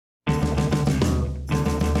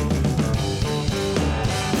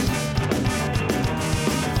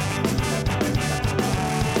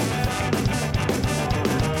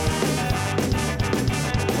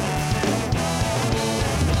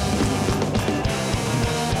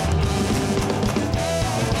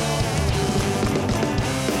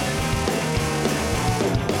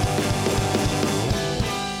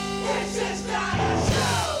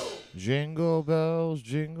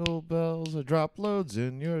jingle bells, I drop loads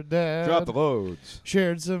in your dad. Drop the loads.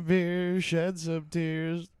 Shared some beer, shed some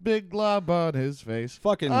tears, big glob on his face.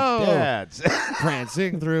 Fucking Oh. dads.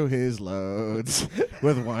 Prancing through his loads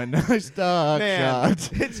with one nice dog Man, shot.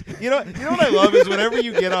 it's, you know what I love is whenever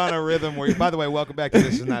you get on a rhythm where, by the way, welcome back to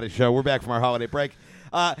This Is Not a Show. We're back from our holiday break.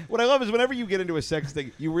 What I love is whenever you get into a sex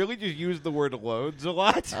thing, you really just use the word loads a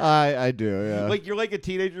lot. I do, yeah. Like you're like a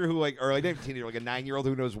teenager who or like not a teenager, like a 9-year-old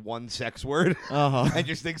who knows one sex word and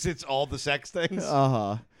just thinks it's all the sex things.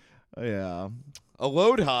 Yeah. A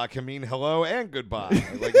load ha can mean hello and goodbye.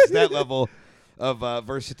 Like it's that level of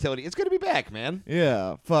versatility. It's good to be back, man.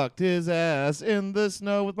 Yeah. Fucked his ass in the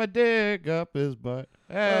snow with my dick up his butt.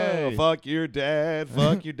 Hey. Oh, fuck your dad,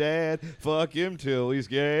 fuck your dad, fuck him till he's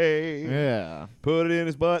gay. Yeah. Put it in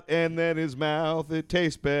his butt and then his mouth. It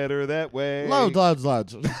tastes better that way. Loads.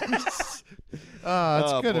 It's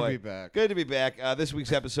Oh, good boy. to be back. Good to be back. This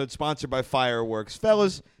week's episode sponsored by Fireworks.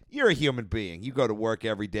 Fellas, you're a human being. You go to work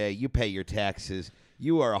every day. You pay your taxes.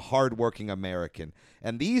 You are a hardworking American.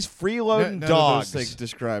 And these freeloading None dogs. of those things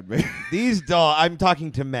describe me. These dogs, I'm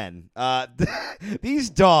talking to men. These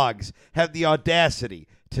dogs have the audacity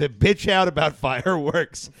to bitch out about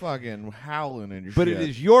fireworks. Fucking howling in your But shit. it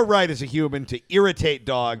is your right as a human to irritate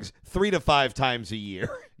dogs 3 to 5 times a year.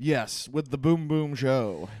 Yes, with the Boom Boom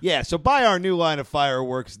Show. Yeah, so buy our new line of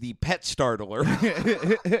fireworks, the Pet Startler,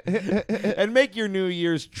 and make your New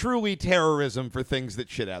Year's truly terrorism for things that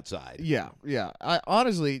shit outside. Yeah. I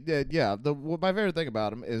honestly, my favorite thing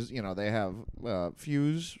about them is, they have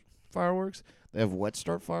fuse fireworks. They have wet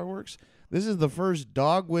start fireworks. This is the first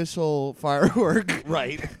dog whistle firework.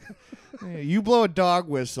 Right. You blow a dog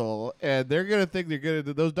whistle, and they're gonna think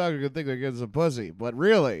those dogs are gonna think they're getting some pussy, but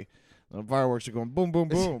really, the fireworks are going boom, boom,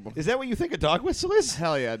 boom. Is that what you think a dog whistle is?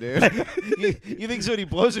 Hell yeah, dude. you think somebody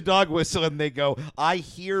blows a dog whistle and they go, I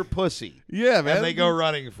hear pussy. Yeah, man. And they go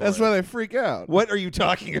running for That's it. why they freak out. What are you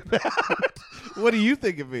talking about? What do you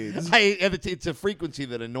think it means? It's a frequency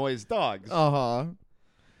that annoys dogs.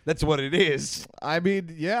 That's what it is. I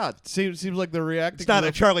mean, yeah, it seems like they're reacting. It's not to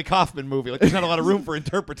a Charlie Kaufman movie. Like, there's not a lot of room for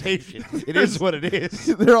interpretation. It is what it is.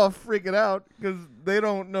 They're all freaking out because they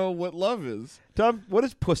don't know what love is. Tom, what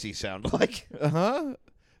does pussy sound like?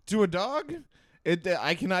 To a dog,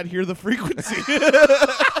 I cannot hear the frequency.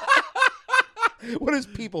 What does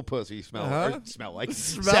people pussy smell like? Smell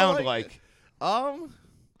Sound like? like?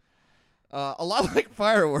 A lot like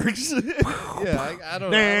fireworks. Yeah, I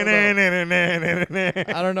don't know.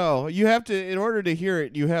 I don't know. You have to, in order to hear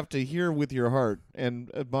it, you have to hear with your heart, and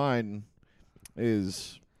mine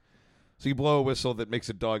is So you blow a whistle that makes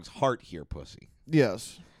a dog's heart hear pussy.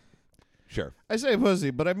 yes. Sure. I say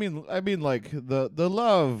pussy, but I mean like the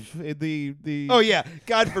love, the. Oh yeah.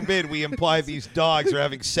 God forbid we imply these dogs are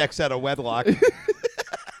having sex out of wedlock.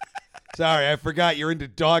 Sorry, I forgot you're into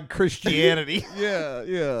dog Christianity. Yeah.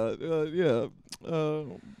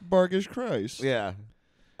 Barkish Christ. Yeah.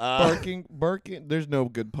 Barking. There's no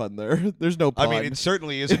good pun there. There's no pun. I mean, it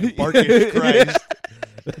certainly isn't Barkish Christ.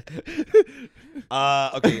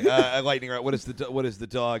 Okay, lightning round. What is the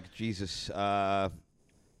dog? Jesus.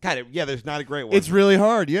 There's not a great one. It's really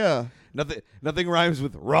hard. Yeah. Nothing rhymes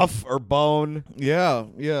with rough or bone. Yeah.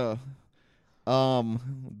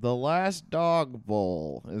 The Last Dog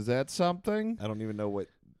Bowl. Is that something? I don't even know what.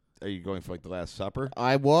 Are you going for like the Last Supper?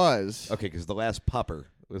 I was. Okay, because the Last Pupper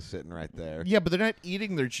was sitting right there. Yeah, but they're not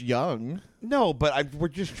eating their young. No, but we're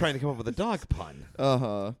just trying to come up with a dog pun.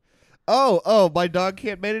 Oh, my dog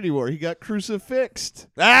can't mate anymore. He got crucifixed.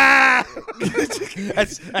 Ah!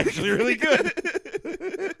 That's actually really good.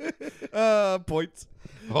 Points.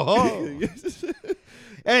 Oh.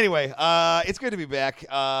 Anyway, it's good to be back.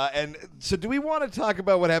 And so, do we want to talk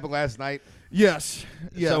about what happened last night? Yes.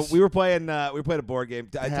 So we were playing a board game.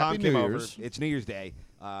 Tom Happy came New over. Year's. It's New Year's Day.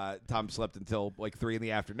 Tom slept until like 3 in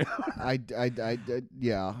the afternoon.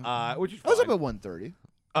 Yeah. Which is I was fine. up at 1:30.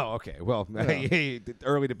 Oh, okay. Well, Yeah.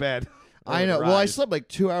 early to bed. I Early know. to Well, I rise. slept like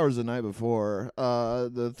 2 hours the night before.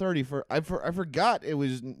 The 31st. I forgot it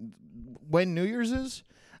was when New Year's is.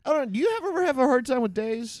 I don't know. Do you ever have a hard time with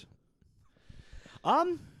days?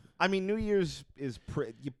 I mean, New Year's is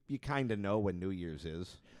you kind of know when New Year's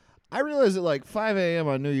is. I realized at like 5 a.m.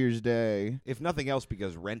 on New Year's Day. If nothing else,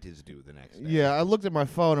 because rent is due the next day. Yeah, I looked at my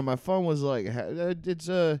phone and my phone was like,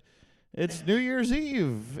 it's New Year's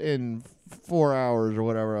Eve in 4 hours or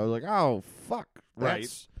whatever. I was like, oh fuck, Right.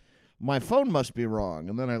 My phone must be wrong.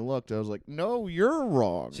 And then I looked. I was like, no, you're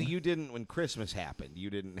wrong. So you didn't, when Christmas happened, you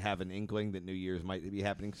didn't have an inkling that New Year's might be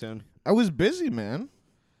happening soon? I was busy, man.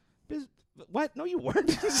 What? No, you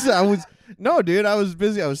weren't. No, dude. I was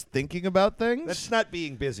busy. I was thinking about things. That's not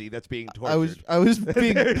being busy. That's being tortured. I was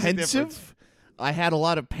being There's a pensive. I had a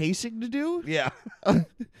lot of pacing to do. Yeah.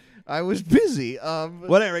 I was busy.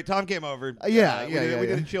 Whatever. Tom came over. We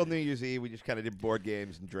did a chill New Year's Eve. We just kind of did board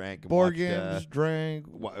games and drank. And board watched, games, drank.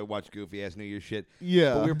 Watched goofy ass New Year's shit.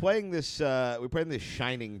 Yeah. But we were playing this. This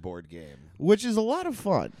Shining board game, which is a lot of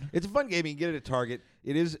fun. It's a fun game. You can get it at Target.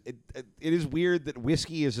 It is weird that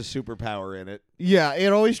whiskey is a superpower in it. Yeah,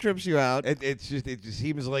 it always trips you out. It just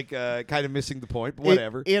seems like kind of missing the point. But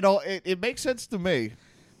whatever. It makes sense to me.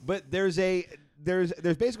 But there's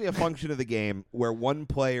basically a function of the game where one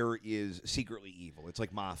player is secretly evil. It's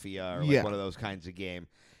like Mafia or like one of those kinds of game,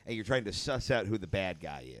 and you're trying to suss out who the bad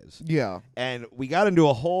guy is. Yeah. And we got into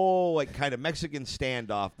a whole like kind of Mexican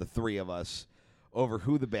standoff, the three of us, over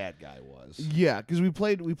who the bad guy was. Yeah, because we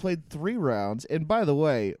played 3 rounds, and by the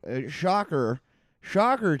way, shocker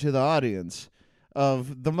to the audience,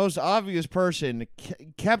 of the most obvious person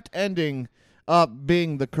kept ending up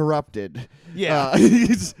being the corrupted. Yeah.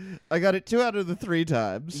 I got it 2 out of the 3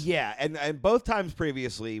 times. Yeah, and both times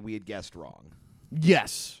previously we had guessed wrong.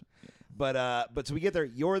 Yes. But so we get there.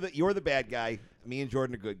 You're the bad guy. Me and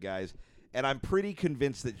Jordan are good guys, and I'm pretty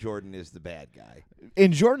convinced that Jordan is the bad guy.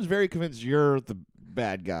 And Jordan's very convinced you're the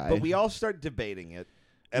bad guy. But we all start debating it.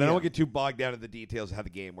 And I don't get too bogged down in the details of how the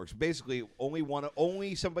game works. Basically,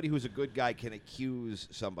 only somebody who's a good guy can accuse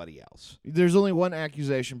somebody else. There's only one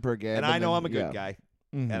accusation per game. And I know I'm a good guy.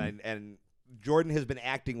 Mm-hmm. And Jordan has been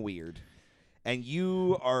acting weird. And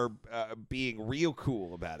you are being real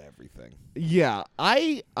cool about everything. Yeah,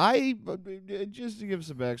 I just to give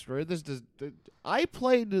some backstory, I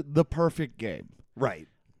played the perfect game. Right.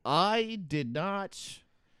 I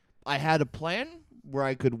had a plan where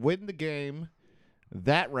I could win the game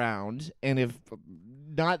that round, and if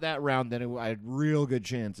not that round, then I had real good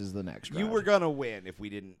chances the next round. You were going to win if we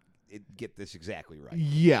didn't get this exactly right.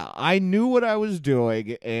 Yeah, I knew what I was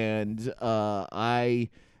doing, and I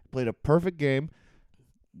played a perfect game.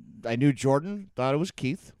 I knew Jordan thought it was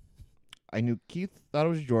Keith. I knew Keith thought it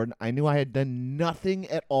was Jordan. I knew I had done nothing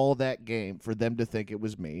at all that game for them to think it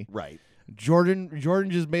was me. Right. Jordan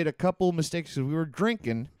just made a couple mistakes because we were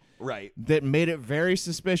drinking. Right. That made it very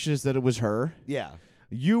suspicious that it was her. Yeah.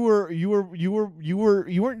 You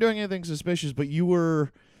weren't doing anything suspicious, but you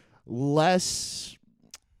were less.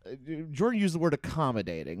 Jordan used the word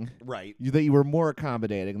accommodating. Right. That you were more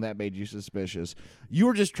accommodating. That made you suspicious. You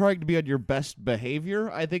were just trying to be on your best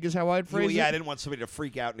behavior, I think is how I'd phrase it. Yeah, I didn't want somebody to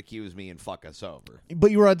freak out and accuse me and fuck us over.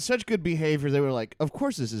 But you were on such good behavior, they were like, of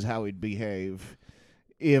course this is how he'd behave.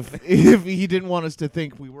 If he didn't want us to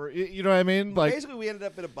think we were, you know what I mean? Like, basically, we ended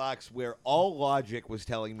up in a box where all logic was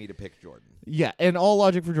telling me to pick Jordan. Yeah, and all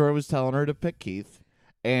logic for Jordan was telling her to pick Keith.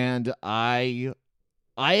 And I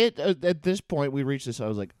at this point, we reached this, I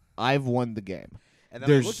was like, I've won the game. And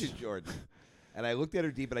then I looked at Jordan, and I looked at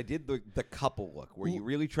her deep, and I did the couple look, where you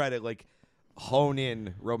really try to, like, hone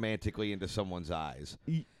in romantically into someone's eyes.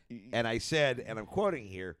 And I said, and I'm quoting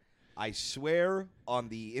here, I swear on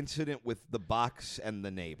the incident with the box and the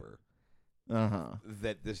neighbor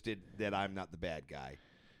that I'm not the bad guy.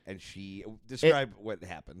 And she described what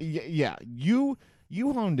happened. Yeah, you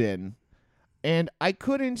honed in, and I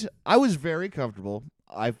was very comfortable.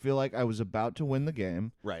 I feel like I was about to win the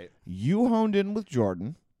game. Right. You honed in with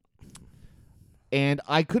Jordan, and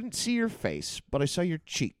I couldn't see your face, but I saw your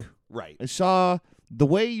cheek. Right. I saw the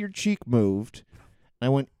way your cheek moved, and I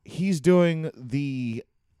went, he's doing the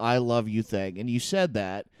I love you thing. And you said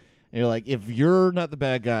that, and you're like, if you're not the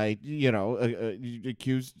bad guy,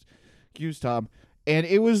 accuse Tom. And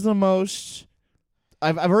it was the most,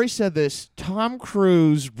 I've already said this, Tom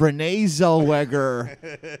Cruise, Renee Zellweger,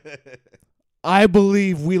 I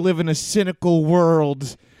believe we live in a cynical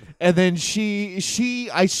world. And then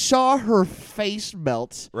I saw her face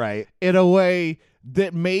melt. Right. In a way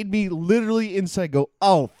that made me literally inside go,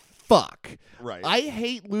 oh, fuck. Right. I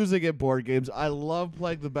hate losing at board games. I love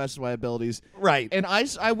playing the best of my abilities. Right. And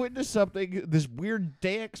I witnessed something, this weird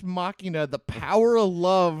Deus Machina, the power of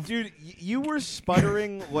love. Dude, you were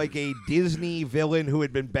sputtering like a Disney villain who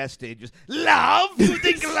had been bested. Just, love? You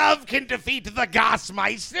think love can defeat the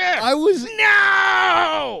Gasmeister? I was...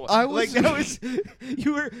 No! I was... Like, that was...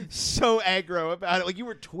 You were so aggro about it. Like, you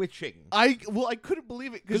were twitching. I couldn't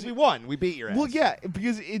believe it. Because we won. We beat your ass. Well, yeah,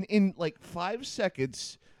 because in like 5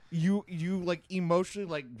 seconds... You like emotionally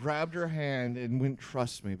like grabbed her hand and went,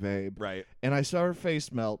 trust me, babe. Right. And I saw her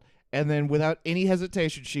face melt, and then without any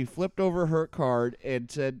hesitation, she flipped over her card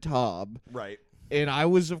and said Tom. Right. And I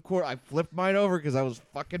was, of course, I flipped mine over because I was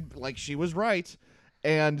fucking like she was right,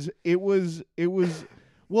 and it was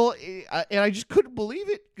well, and I just couldn't believe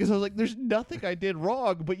it because I was like, there's nothing I did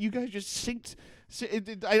wrong, but you guys just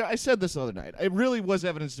I said this the other night. It really was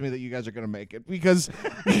evidence to me that you guys are going to make it because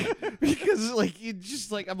like it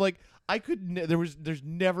just like I'm like I could there's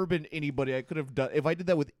never been anybody I could have done if I did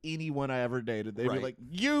that with anyone I ever dated. They'd be like,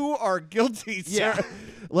 "You are guilty, sir."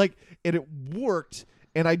 Like, and it worked.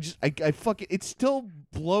 And I fucking it still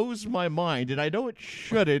blows my mind, and I know it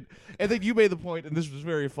shouldn't. And then you made the point, and this was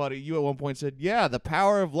very funny. You at one point said, "Yeah, the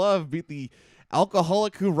power of love beat the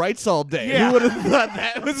alcoholic who writes all day." Yeah. Who would have thought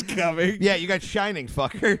that was coming? Yeah, you got Shining,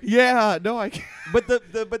 fucker. Yeah, no, I can't. But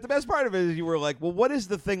the best part of it is you were like, well, what is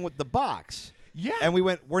the thing with the box? Yeah. And we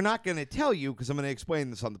went, we're not going to tell you because I'm going to explain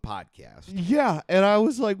this on the podcast. Yeah, and I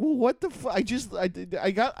was like, well, what the fuck?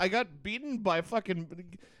 I got beaten by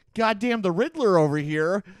fucking goddamn the Riddler over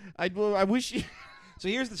here. I wish you. So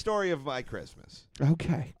here's the story of my Christmas.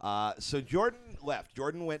 Okay. So Jordan left.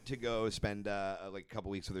 Jordan went to go spend like a couple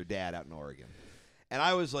weeks with her dad out in Oregon. And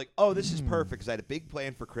I was like, oh, this is perfect because I had a big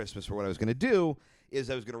plan for Christmas for what I was going to do is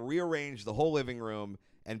I was going to rearrange the whole living room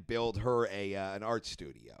and build her an art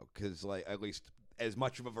studio because like at least as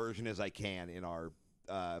much of a version as I can in our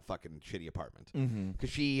fucking shitty apartment. Because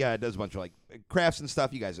she does a bunch of like crafts and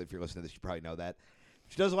stuff. You guys, if you're listening to this, you probably know that.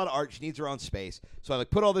 She does a lot of art. She needs her own space. So I like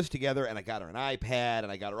put all this together, and I got her an iPad,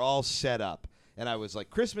 and I got her all set up. And I was like,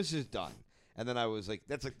 Christmas is done. And then I was like,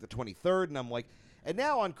 that's like the 23rd, and I'm like, and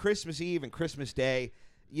now on Christmas Eve and Christmas Day,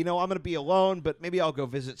 you know, I'm going to be alone, but maybe I'll go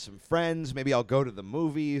visit some friends. Maybe I'll go to the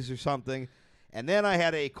movies or something. And then I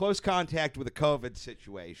had a close contact with a COVID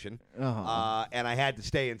situation, and I had to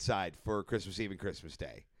stay inside for Christmas Eve and Christmas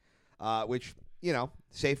Day, which, you know,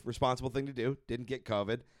 safe, responsible thing to do. Didn't get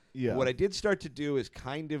COVID. Yeah. What I did start to do is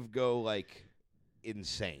kind of go, like,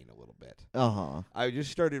 insane a little bit. I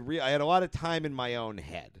just started I had a lot of time in my own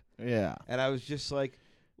head. Yeah. And I was just like,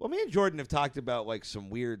 well, me and Jordan have talked about, like, some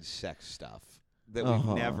weird sex stuff that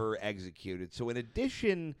we've never executed. So in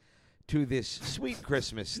addition to this sweet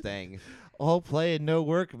Christmas thing, all play and no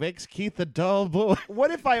work makes Keith a dull boy.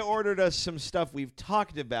 What if I ordered us some stuff we've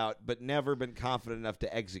talked about but never been confident enough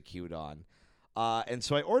to execute on? And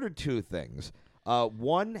so I ordered two things.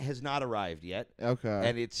 One has not arrived yet. Okay.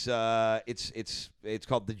 And it's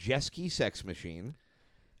called the Jeski Sex Machine.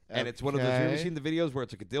 And it's one of those. Have you ever seen the videos where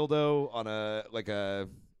it's like a dildo on a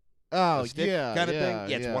stick kind of thing?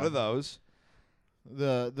 Yeah, it's one of those.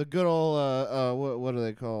 The good old what are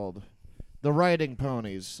they called? The riding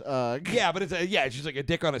ponies. Yeah, but it's just like a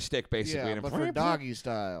dick on a stick basically. Yeah, but for doggy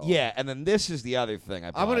style. Yeah, and then this is the other thing I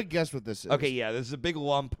bought. I'm gonna guess what this is. Okay, yeah, this is a big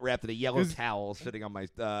lump wrapped in a yellow towel sitting on my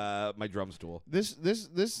my drum stool. This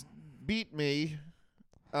beat me.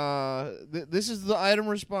 This is the item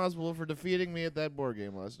responsible for defeating me at that board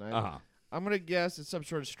game last night. I'm gonna guess it's some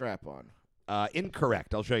sort of strap-on.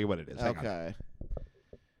 Incorrect. I'll show you what it is. Okay.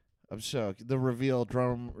 I'm shocked. The reveal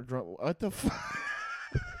drum. What the fuck?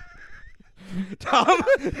 Tom.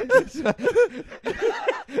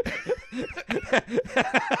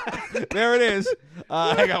 There it is.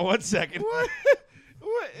 Hang on 1 second. What?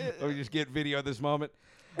 Let me just get video of this moment.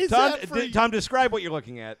 Is Tom, that for Tom, describe what you're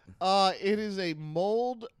looking at. It is a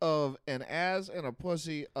mold of an ass and a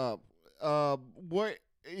pussy up. What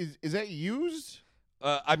is that used?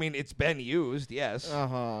 I mean, it's been used, yes.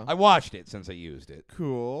 I watched it since I used it.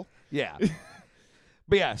 Cool. Yeah.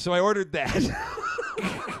 But yeah, so I ordered that.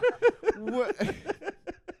 What?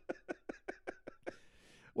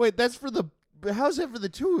 Wait, that's for the. How's that for the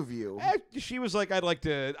two of you? She was like, I'd like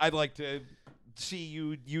to see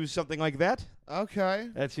you use something like that. Okay.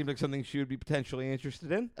 That seemed like something she would be potentially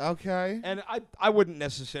interested in. Okay. And I wouldn't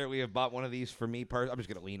necessarily have bought one of these for me. I'm just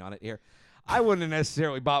gonna lean on it here. I wouldn't have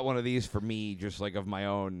necessarily bought one of these for me, just like of my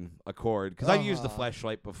own accord, because I've used the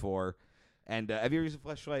Fleshlight before. And have you ever used a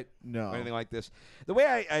Fleshlight? No. Or anything like this? The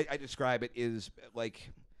way I describe it is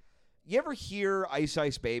like, you ever hear Ice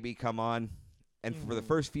Ice Baby come on, and for the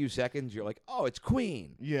first few seconds you're like, oh, it's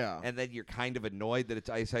Queen. Yeah. And then you're kind of annoyed that it's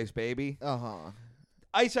Ice Ice Baby. Uh-huh.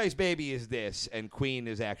 Ice Ice Baby is this, and Queen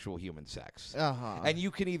is actual human sex. Uh-huh. And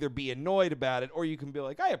you can either be annoyed about it, or you can be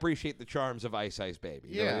like, I appreciate the charms of Ice Ice Baby.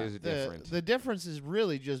 Yeah. There's a difference. The difference is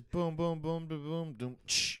really just boom, boom, boom, boom, boom, boom.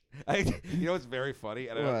 You know what's very funny?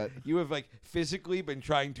 I don't know, you have like physically been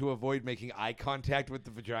trying to avoid making eye contact with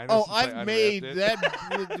the vagina. Oh, I've made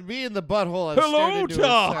that. Me and the butthole have Hello, stared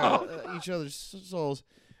into each other's souls.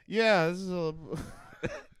 Yeah, this is a.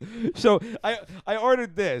 So I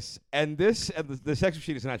ordered this, and the sex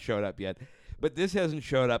machine has not showed up yet, but this hasn't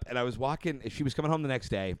showed up. And I was walking. She was coming home the next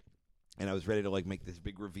day, and I was ready to like make this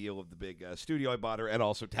big reveal of the big studio I bought her, and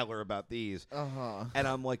also tell her about these. And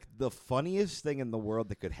I'm like, the funniest thing in the world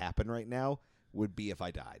that could happen right now would be if I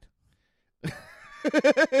died.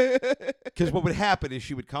 Because what would happen is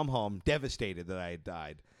she would come home devastated that I had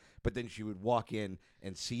died. But then she would walk in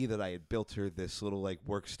and see that I had built her this little like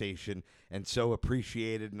workstation and so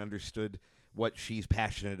appreciated and understood what she's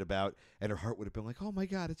passionate about, and her heart would have been like, oh my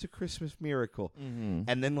God, it's a Christmas miracle. Mm-hmm.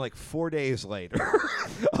 And then like 4 days later,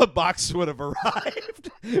 a box would have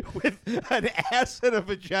arrived with an ass and a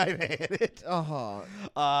vagina in it.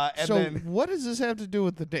 And so then what does this have to do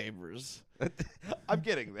with the neighbors? I'm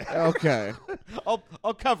getting there. Okay.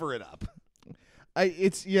 I'll cover it up.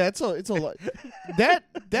 It's a lot. that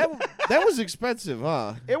was expensive,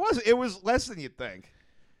 huh? It was less than you'd think.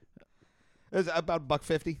 It was about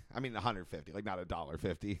 $1.50. I mean, $150, like not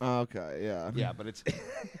 $1.50. Okay, yeah. Yeah, but it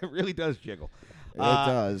really does jiggle. It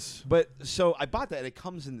does. But so I bought that, and it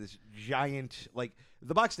comes in this giant, like,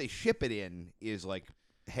 the box they ship it in is like,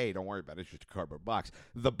 hey, don't worry about it. It's just a cardboard box.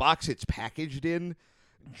 The box it's packaged in,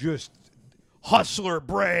 just Hustler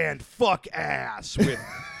brand fuck ass with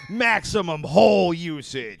maximum hole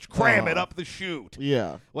usage. Cram it up the chute.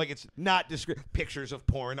 Yeah. Like it's not pictures of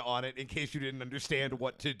porn on it in case you didn't understand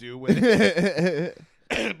what to do with it.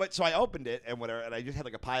 But so I opened it and whatever, and I just had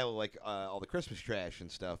like a pile of like all the Christmas trash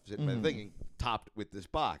and stuff sitting in my thing, topped with this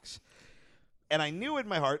box. And I knew in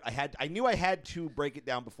my heart I knew I had to break it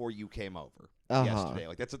down before you came over yesterday.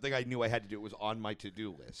 Like that's the thing I knew I had to do. It was on my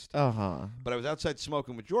to-do list. But I was outside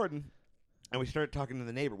smoking with Jordan, and we started talking to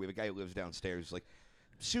the neighbor. We have a guy who lives downstairs, like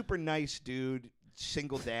super nice dude,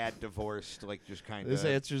 single dad, divorced, like just kind of. This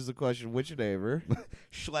answers the question: which neighbor?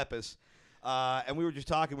 Schleppus. And we were just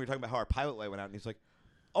talking. We were talking about how our pilot light went out, and he's like,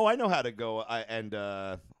 "Oh, I know how to go, I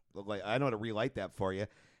know how to relight that for you."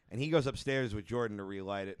 And he goes upstairs with Jordan to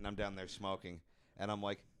relight it, and I'm down there smoking, and I'm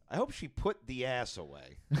like, "I hope she put the ass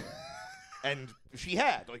away." And she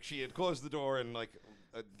had, like, she had closed the door and like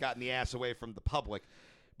gotten the ass away from the public.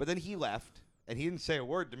 But then he left, and he didn't say a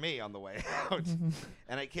word to me on the way out.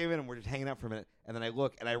 And I came in, and we're just hanging out for a minute. And then I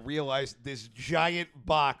look, and I realized this giant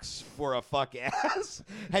box for a fuck ass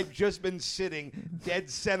had just been sitting dead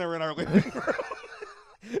center in our living room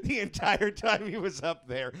the entire time he was up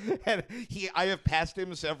there. And I have passed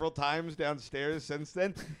him several times downstairs since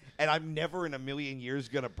then, and I'm never in a million years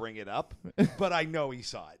going to bring it up. But I know he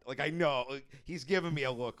saw it. Like, I know. Like, he's giving me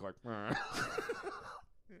a look like...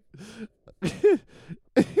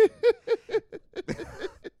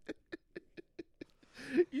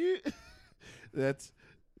 That's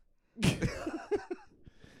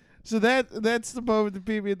so that's the moment that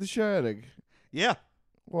beat me at The Shining. Yeah.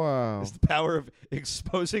 Wow. It's the power of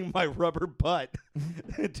exposing my rubber butt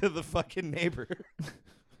to the fucking neighbor.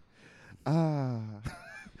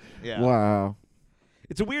 Yeah. Wow.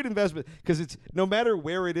 It's a weird investment because it's no matter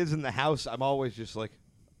where it is in the house, I'm always just like,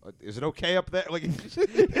 is it okay up there? Like,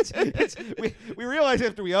 we realize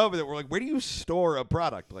after we open it, we're like, where do you store a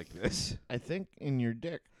product like this? I think in your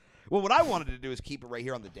dick. Well, what I wanted to do is keep it right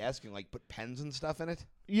here on the desk and like put pens and stuff in it.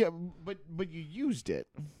 Yeah, but you used it.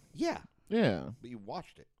 Yeah. Yeah. But you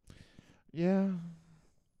watched it. Yeah.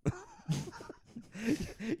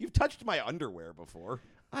 You've touched my underwear before.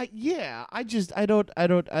 I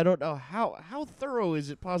don't know how thorough is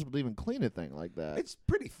it possible to even clean a thing like that? It's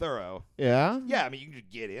pretty thorough. Yeah? Yeah, I mean you can just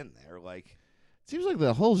get in there like. Seems like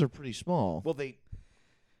the holes are pretty small. Well,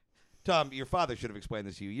 Tom, your father should have explained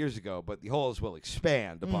this to you years ago, but the holes will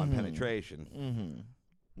expand upon penetration.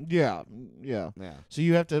 Mm-hmm. Yeah. So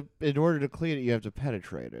you have to, in order to clean it, you have to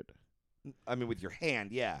penetrate it. I mean, with your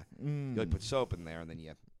hand, yeah. You like put soap in there, and then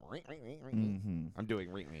you. I'm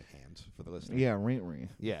doing ring hands for the listeners. Yeah, ring.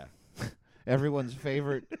 Yeah. Everyone's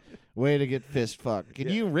favorite way to get fist fucked. Can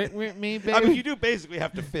you ring me, baby? I mean, you do basically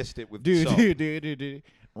have to fist it with soap. Dude.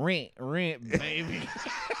 Ring, baby.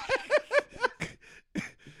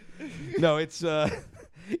 No, it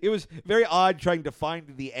was very odd trying to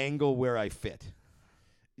find the angle where I fit.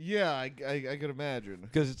 Yeah, I could imagine.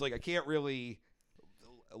 Because it's like I can't really.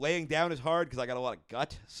 Laying down is hard because I got a lot of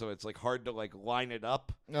gut, so it's like hard to like line it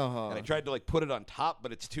up. And I tried to like put it on top,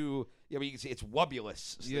 but it's too. Yeah, but you can see it's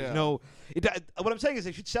wobulous. So yeah. What I'm saying is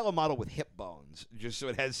they should sell a model with hip bones, just so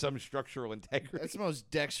it has some structural integrity. That's the most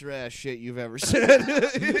Dexter ass shit you've ever said.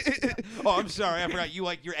 Oh, I'm sorry, I forgot you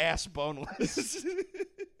like your ass boneless.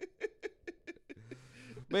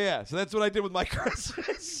 But yeah, so that's what I did with my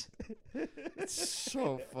Christmas. That's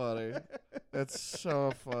so funny. That's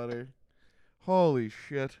so funny. Holy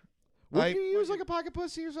shit. Would you use like a pocket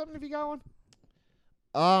pussy or something if you got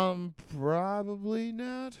one? Probably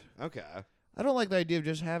not. Okay. I don't like the idea of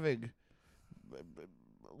just having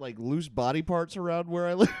like loose body parts around where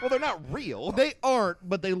I live. Well, they're not real. They aren't,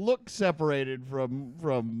 but they look separated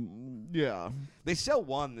from yeah. They sell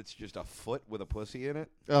one that's just a foot with a pussy in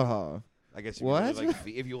it. I guess if what? You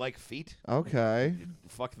really if you like feet. Okay.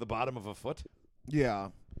 Fuck the bottom of a foot. Yeah.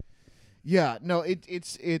 Yeah, no,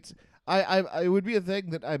 it's it would be a thing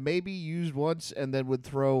that I maybe used once and then would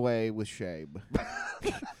throw away with shame.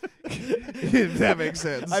 If that makes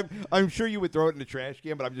sense. I'm sure you would throw it in the trash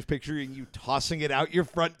can, but I'm just picturing you tossing it out your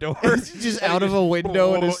front door, just out of a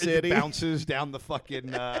window in a city. It bounces down the fucking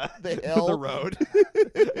the hill. the road.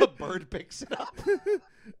 A bird picks it up.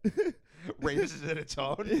 Raises it its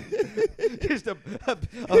own. Just a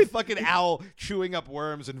fucking owl chewing up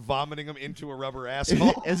worms and vomiting them into a rubber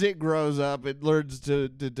asshole. As it grows up, it learns to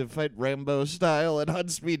fight Rambo style and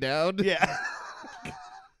hunts me down. Yeah.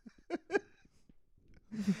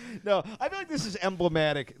 No, I feel like this is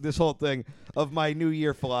emblematic, this whole thing, of my New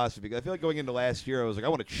Year philosophy. Because I feel like going into last year, I was like, I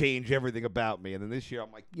want to change everything about me. And then this year,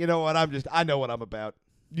 I'm like, you know what? I know what I'm about.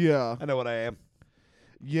 Yeah. I know what I am.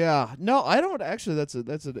 Yeah. No, I don't actually. That's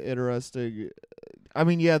an interesting. I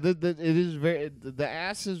mean, yeah, it is very. The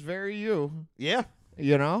ass is very you. Yeah.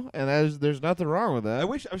 You know, and there's nothing wrong with that. I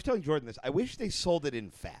was telling Jordan this. I wish they sold it in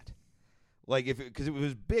fat. Like because if it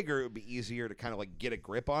was bigger, it would be easier to kind of like get a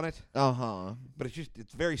grip on it. But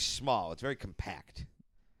it's very small. It's very compact.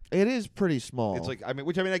 It is pretty small. It's like I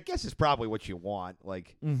guess is probably what you want.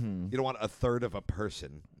 Like you don't want a third of a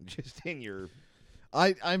person just in your.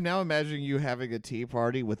 I'm now imagining you having a tea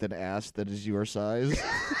party with an ass that is your size.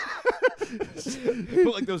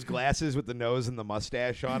 Put like those glasses with the nose and the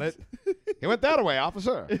mustache on it. He went that way,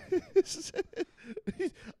 officer.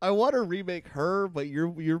 I want to remake her, but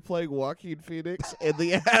you're playing Joaquin Phoenix, and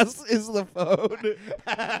the ass is the phone.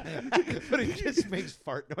 But it just makes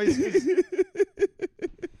fart noises.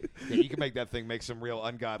 Yeah, you can make that thing make some real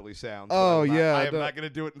ungodly sounds. Oh, yeah. I am not going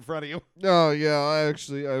to do it in front of you. Oh, yeah. I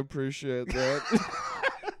appreciate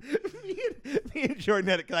that. me and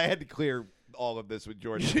Jordan I had to clear all of this with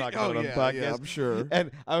Jordan talking about it on the podcast. Yeah, I'm sure.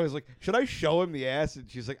 And I was like, should I show him the ass? And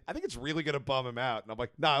she's like, I think it's really going to bum him out. And I'm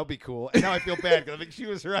like, no, it'll be cool. And now I feel bad because I think she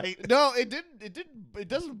was right. No, it didn't. It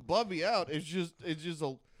doesn't bum me out. It's just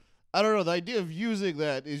I don't know. The idea of using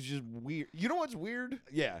that is just weird. You know what's weird?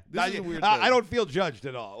 Yeah. This is a weird I thing. don't feel judged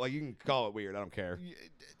at all. Like, you can call it weird. I don't care.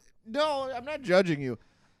 No, I'm not judging you.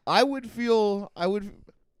 I would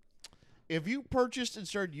if you purchased and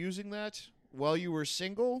started using that while you were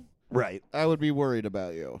single, Right. I would be worried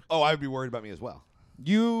about you. Oh, I would be worried about me as well.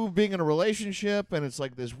 You being in a relationship and it's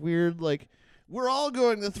like this weird, like, we're all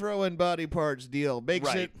going to throw in body parts deal makes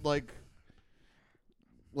Right. it like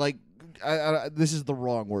this is the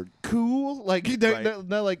wrong word. Cool, like Right.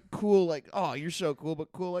 not like cool, like oh you're so cool, but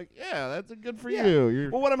cool, like yeah, that's good for Yeah. you.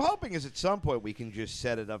 Well, what I'm hoping is at some point we can just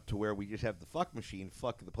set it up to where we just have the fuck machine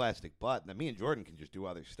fuck the plastic butt, and then me and Jordan can just do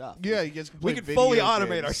other stuff. Yeah, you guys can play we could video fully games.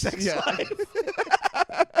 automate our sex Yeah. life.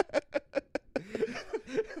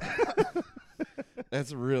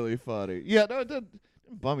 That's really funny. Yeah, no, it doesn't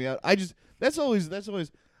bum me out. That's always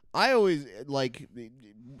I always like being.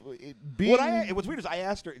 What's weird is I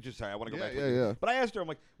asked her. Sorry, I want to go back. Yeah. But I asked her, I'm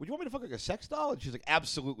like, would you want me to fuck like a sex doll? And she's like,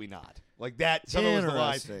 absolutely not. Like that. Some of the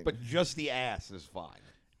lines, Interesting. but just the ass is fine.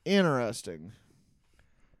 Interesting.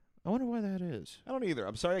 I wonder why that is. I don't either.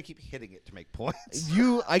 I'm sorry, I keep hitting it to make points.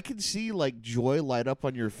 I can see like joy light up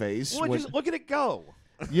on your face. Well, when- just look at it go.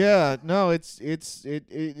 Yeah, no, it's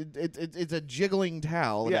a jiggling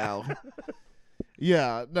towel Yeah. now.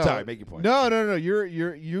 Yeah, no. Sorry, make your point. No.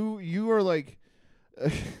 You are like.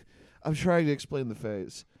 I'm trying to explain the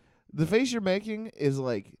face. The face you're making is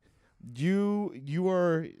like you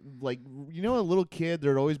are like a little kid.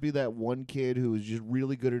 There'd always be that one kid who was just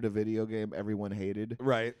really good at a video game everyone hated,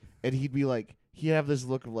 Right. and he'd have this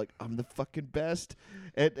look of like I'm the fucking best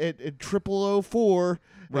at 0004.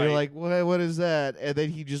 Right. And you're like, what is that? And then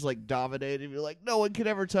he just like dominated. You're like, no one can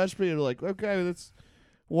ever touch me. And you're like, okay, that's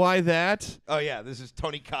why that. Oh yeah, this is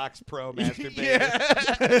Tony Cox pro masturbator.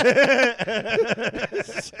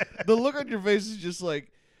 The look on your face is just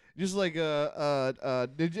like did you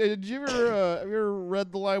ever have you ever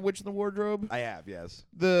read The Lion, Witch, and the Wardrobe? I have, yes.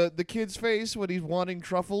 The kid's face when he's wanting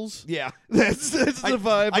truffles. Yeah. That's the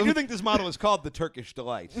vibe. I do think this model is called the Turkish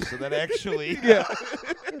Delight, so that actually. Yeah.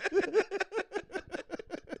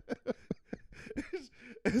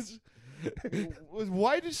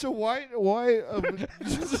 Why?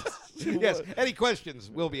 Yes. Any questions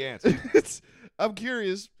will be answered. I'm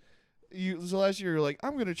curious. So last year you're like,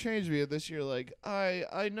 I'm gonna change me, and this year like,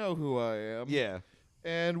 I know who I am. Yeah.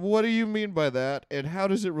 And what do you mean by that? And how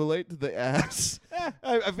does it relate to the ass?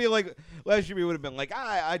 I feel like last year we would have been like,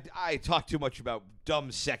 I talk too much about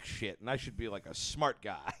dumb sex shit, and I should be like a smart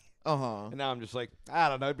guy. And now I'm just like, I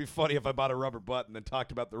don't know. It'd be funny if I bought a rubber butt and then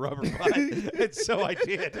talked about the rubber butt. And so I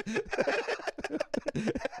did.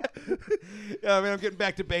 Yeah, I mean, I'm getting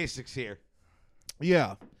back to basics here.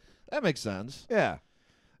 Yeah, that makes sense. Yeah.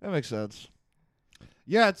 That makes sense.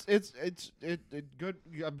 Yeah, it's good.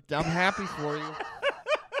 I'm happy for you.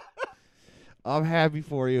 I'm happy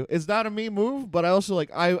for you. It's not a me move, but I also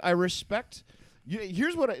I respect.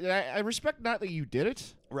 Here's what I respect. Not that you did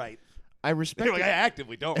it. Right. I respect. I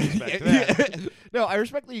actively don't respect that. No, I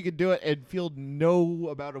respect that you can do it and feel no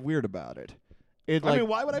amount of weird about it. I mean,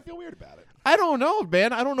 why would I feel weird about it? I don't know,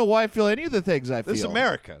 man. I don't know why I feel any of the things I feel. This is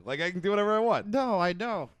America. Like, I can do whatever I want. No, I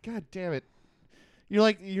know. God damn it. You're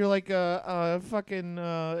like fucking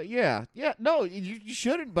yeah. No, you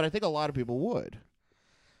shouldn't, but I think a lot of people would.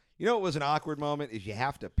 You know what was an awkward moment is you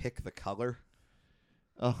have to pick the color.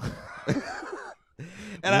 Oh.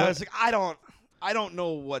 And I was like, I don't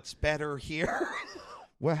know what's better here.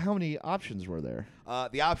 Well, how many options were there?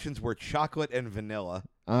 The options were chocolate and vanilla.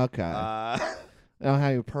 Okay. I don't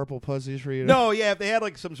have any purple pussies for you. No, yeah, if they had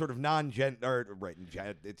like some sort of non-gender, right?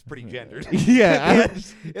 It's pretty gendered. Yeah.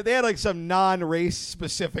 If they had like some non-race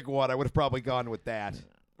specific one, I would have probably gone with that.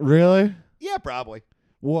 Really? Yeah, probably.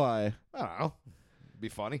 Why? I don't know. Be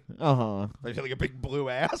funny. Uh-huh. Like a big blue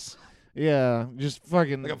ass. Yeah, just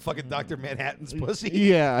fucking Like a fucking Dr. Manhattan's pussy.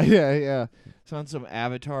 Yeah. It's on some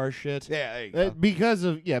Avatar shit. Yeah, there you go. Because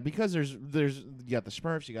there's you got the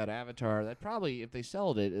Smurfs, you got Avatar. That probably, if they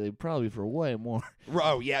sold it, it'd probably for way more.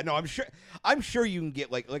 Oh yeah, no, I'm sure you can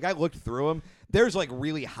get like I looked through them. There's like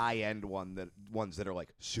really high end ones that are like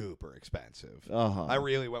super expensive. Uh-huh. I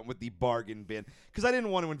really went with the bargain bin because I didn't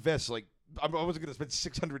want to invest like I wasn't going to spend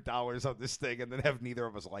 $600 on this thing and then have neither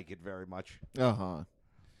of us like it very much. Uh-huh.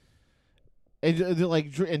 And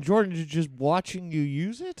Jordan is just watching you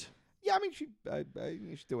use it? Yeah, I mean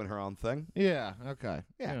she's doing her own thing. Yeah. Okay.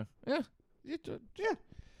 Yeah. Yeah.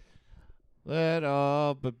 Let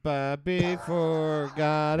all but be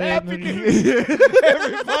forgotten. Happy New Year,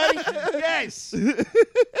 everybody! Yes.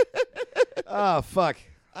 Oh fuck.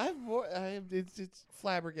 It's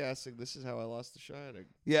flabbergasting. This is how I lost The Shining.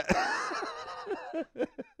 Yeah.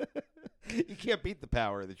 You can't beat the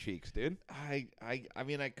power of the cheeks, dude. I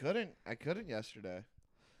mean I couldn't yesterday.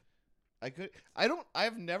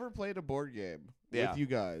 I've never played a board game with you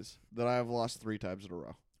guys that I have lost 3 times in a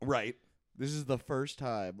row. Right. This is the first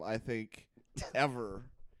time I think ever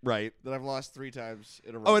Right. that I've lost 3 times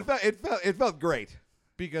in a row. Oh, it felt great.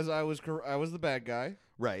 Because I was the bad guy.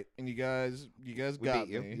 Right. And you guys We got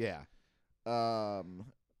beat you. me. Yeah.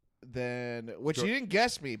 Then which you didn't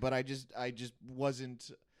guess me, but I just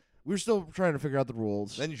wasn't. We were still trying to figure out the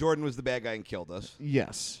rules. Then Jordan was the bad guy and killed us.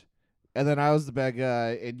 Yes. And then I was the bad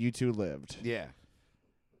guy, and you two lived. Yeah.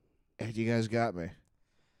 And you guys got me.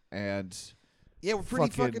 And yeah, we're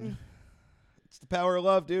pretty fucking. It's the power of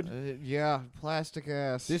love, dude. Yeah, plastic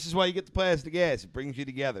ass. This is why you get the plastic ass. It brings you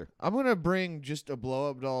together. I'm gonna bring just a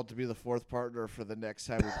blow up doll to be the 4th partner for the next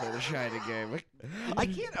time we play the Shining game. I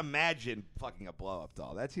can't imagine fucking a blow up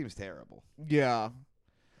doll. That seems terrible. Yeah,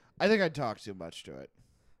 I think I talk too much to it.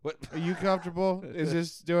 What? Are you comfortable? Is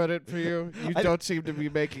this doing it for you? You don't seem to be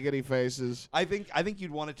making any faces. I think you'd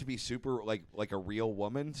want it to be super like a real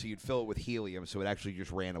woman, so you'd fill it with helium, so it actually just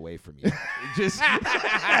ran away from you. Just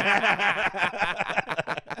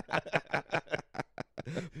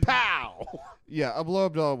pow. Yeah, a blow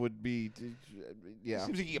up doll would be. Yeah,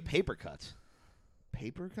 Seems like you get paper cuts,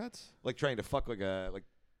 paper cuts. like trying to fuck like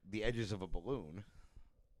the edges of a balloon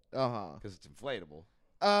because it's inflatable.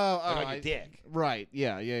 Oh, Like on your dick. Right.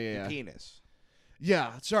 Yeah. Your penis.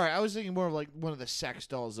 Yeah. Sorry, I was thinking more of like one of the sex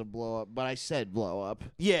dolls that blow up, but I said blow up,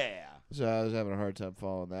 Yeah. so I was having a hard time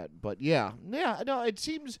following that. But yeah. No, it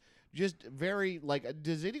seems just very like.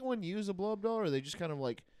 Does anyone use a blow up doll, or they just kind of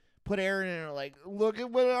like put air in it and like look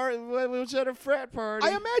at what's at a frat party?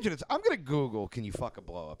 I imagine it's. I'm gonna Google. Can you fuck a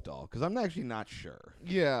blow up doll? Because I'm actually not sure.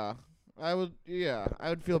 Yeah, I would. Yeah, I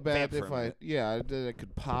would feel bad Vamp for if a I. minute. Yeah, I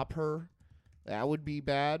could pop her. That would be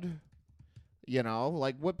bad. You know,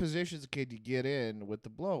 like what positions could you get in with the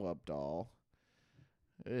blow up doll?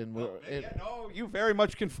 And No, you very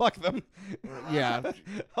much can fuck them. yeah,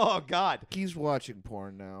 Oh God. he's watching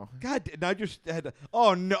porn now. God, and I just had.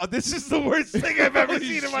 Oh no, this is the worst thing I've ever Holy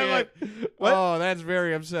seen in my shit. life. What? Oh, that's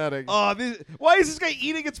very upsetting. Oh, why is this guy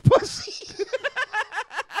eating its pussy?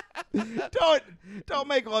 Don't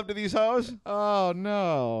make love to these hoes. Oh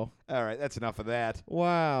no! All right, that's enough of that.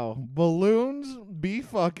 Wow, balloons be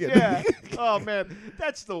fucking. Yeah. Oh man,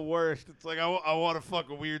 that's the worst. It's like I want to fuck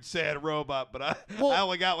a weird sad robot, but I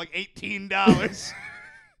only got like $18.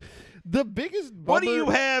 The biggest. What do bummer- you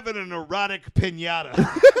have in an erotic pinata?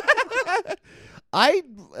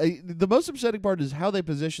 The most upsetting part is how they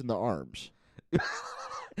position the arms.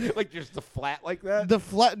 Like just the flat like that? The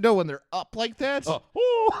flat. No, when they're up like that.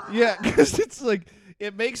 Oh. Yeah, because it's like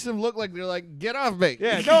it makes them look like they're like, get off me.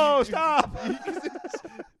 Yeah, no, stop.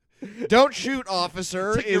 Don't shoot, officer.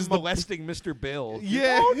 It's like you're molesting Mr. Bill.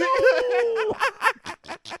 Yeah. Oh,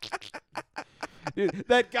 no! Dude,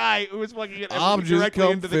 that guy who was looking at I'm everything just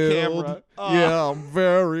directly into the cum-filled. camera. Yeah, I'm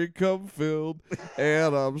very cum-filled,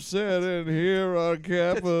 and I'm sitting here on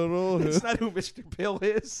Capitol Hill. That's not who Mr. Bill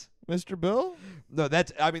is. Mr. Bill? No,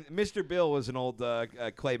 Mr. Bill was an old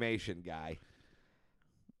claymation guy.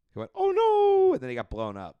 He went, oh no, and then he got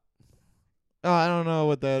blown up. Oh, I don't know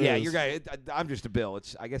what that is. Yeah, your guy. I'm just a Bill.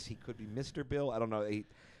 I guess he could be Mr. Bill. I don't know.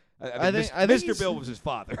 I think Mr. Bill was his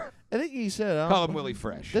father. I think he said, Call him Willie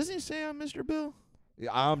Fresh. Doesn't he say I'm Mr. Bill?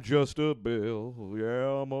 Yeah, I'm just a Bill.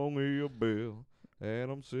 Yeah, I'm only a Bill.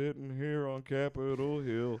 And I'm sitting here on Capitol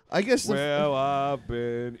Hill. I guess. Well, I've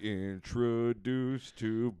been introduced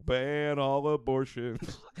to ban all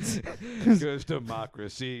abortions because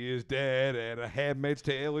democracy is dead and a Handmaid's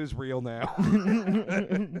Tale is real now.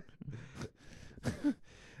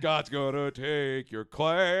 God's gonna take your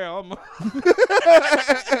clam.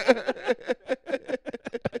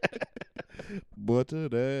 But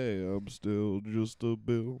today I'm still just a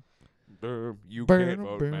Bill. You can't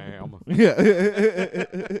vote, ma'am.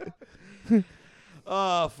 Yeah.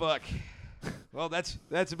 Oh, fuck. Well, that's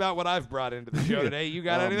about what I've brought into the show today. You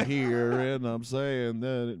got I'm anything? here and I'm saying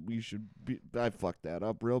that we should be. I fucked that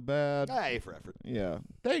up real bad. A for effort. Yeah.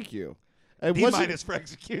 Thank you. It B wasn't- minus for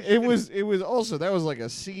execution. It was also, that was like a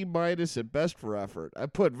C minus at best for effort. I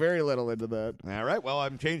put very little into that. All right. Well,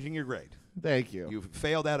 I'm changing your grade. Thank you. You've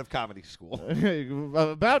failed out of comedy school.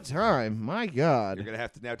 About time. My God. You're going to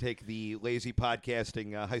have to now take the lazy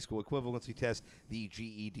podcasting high school equivalency test, the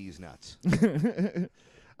GED's nuts.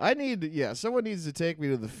 Someone needs to take me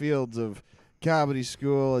to the fields of comedy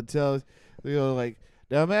school and tell, like,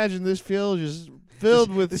 now imagine this field just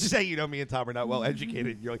filled with. This is how you know me and Tom are not well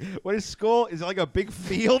educated. You're like, what is school? Is it like a big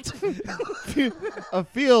field? A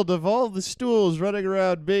field of all the stools running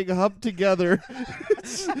around being humped together.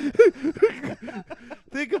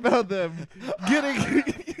 Think about them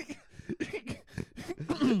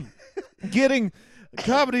getting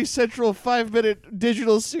Comedy Central 5-minute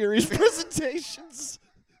digital series presentations.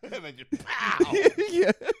 And then just pow.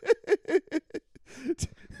 Yeah.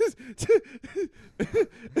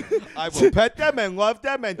 I will pet them and love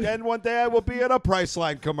them, and then one day I will be in a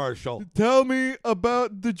Priceline commercial. Tell me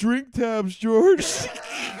about the drink tabs, George.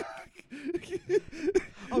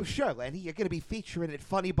 Oh, sure, Lenny. You're going to be featuring at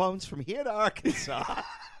Funny Bones from here to Arkansas.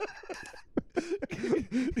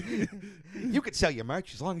 You could sell your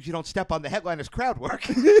merch as long as you don't step on the headliner's crowd work.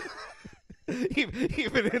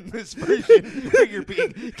 Even in this version where you're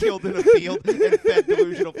being killed in a field and fed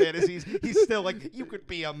delusional fantasies, he's still like, you could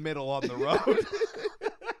be a middle on the road.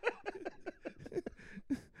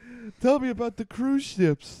 Tell me about the cruise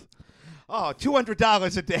ships. Oh,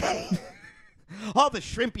 $200 a day. All the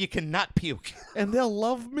shrimp you cannot puke. And they'll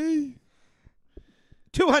love me?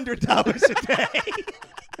 $200 a day.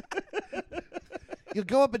 You'll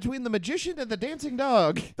go up between the magician and the dancing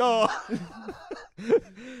dog. Oh.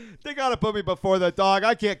 They gotta put me before the dog.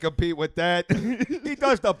 I can't compete with that. He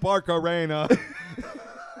does the Barcarena.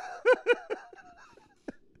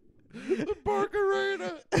 The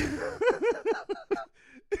Barcarena.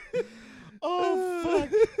 Oh,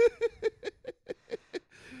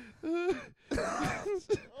 fuck.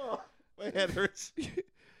 Oh, my head hurts.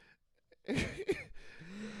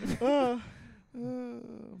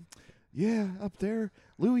 Yeah, up there,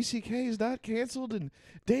 Louis C.K. is not canceled, and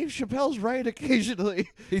Dave Chappelle's right occasionally.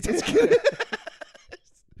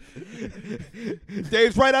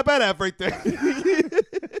 Dave's right about everything.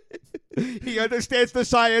 He understands the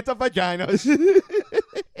science of vaginas.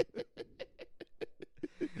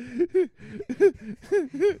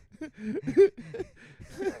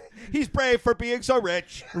 He's brave for being so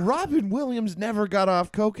rich. Robin Williams never got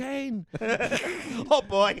off cocaine. Oh,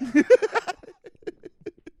 boy.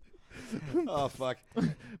 Oh, fuck.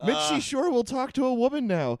 Mitzi Shore will talk to a woman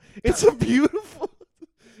now. It's a beautiful...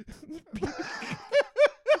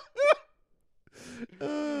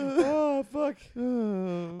 Oh, fuck.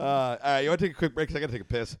 All right, you want to take a quick break? 'Cause I got to take a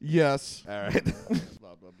piss. Yes. All right.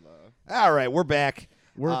 Blah, blah, blah. All right, we're back.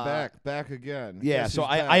 We're back again. Yeah, Guess so who's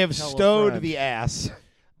back? I have Tell a stowed friend. the ass.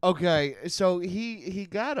 Okay, so he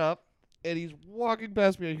got up, and he's walking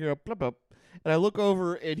past me, and I hear a plop, plop, and I look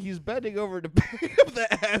over, and he's bending over to pick up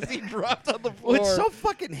the ass he dropped on the floor. Well, it's so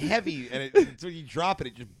fucking heavy, and so you drop it,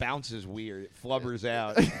 it just bounces weird. It flubbers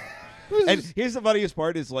out. And here's the funniest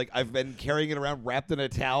part is, like, I've been carrying it around wrapped in a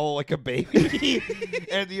towel like a baby.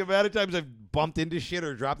 And the amount of times I've bumped into shit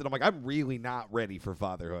or dropped it, I'm like, I'm really not ready for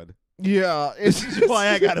fatherhood. Yeah, it's This is why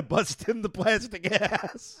I got to bust in the plastic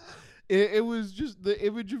ass. It was just the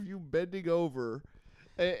image of you bending over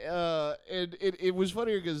And it was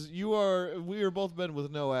funnier because we were both men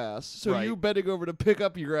with no ass, so Right. you bending over to pick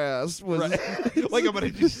up your ass was Like I'm gonna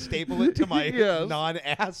just staple it to my Yes.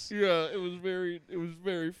 non-ass. yeah, it was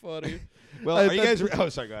very funny. Well, I are you guys? Oh,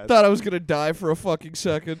 sorry, go ahead. Thought I was gonna die for a fucking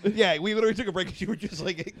second. Yeah, we literally took a break because you were just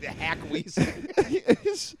like hack wheezing.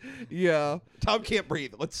 Yeah, Tom can't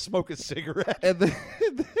breathe. Let's smoke a cigarette. and then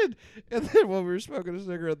and then when we were smoking a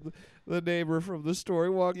cigarette, the neighbor from the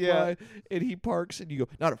store walked Yeah. by, and he parks, and you go,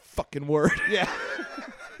 not a fucking word. Yeah.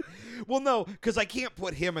 Well, no, because I can't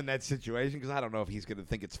put him in that situation because I don't know if he's going to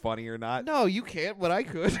think it's funny or not. No, you can't, but I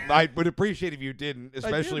could. I would appreciate if you didn't,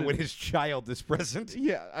 especially when didn't. his child is present.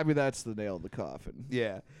 Yeah, I mean that's the nail in the coffin.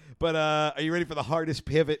 Yeah. But are you ready for the hardest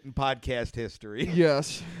pivot in podcast history?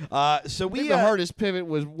 Yes. So I think we the hardest pivot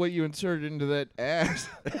was what you inserted into that ass.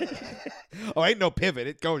 Oh, ain't no pivot.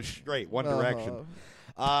 It goes straight one direction.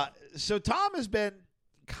 Uh-huh. So Tom has been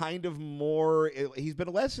kind of more. He's been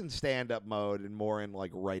less in stand-up mode and more in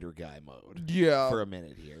like writer guy mode Yeah. for a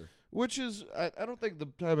minute here. Which is, I don't think the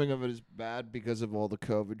timing of it is bad because of all the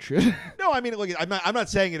COVID shit. No, I mean, look, I'm not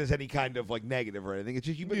saying it as any kind of like negative or anything. It's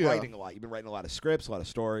just you've been Yeah. writing a lot. You've been writing a lot of scripts, a lot of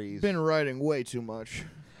stories. Been writing way too much.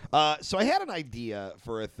 So I had an idea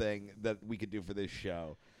for a thing that we could do for this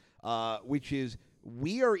show, which is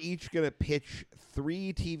we are each going to pitch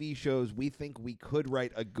 3 TV shows we think we could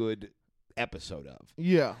write a good episode of.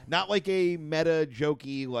 Yeah. Not like a meta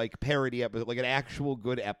jokey like parody episode, like an actual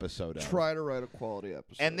good episode of. Try to write a quality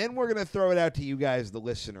episode. And then we're going to throw it out to you guys, the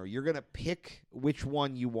listener. You're going to pick which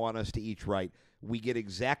one you want us to each write. We get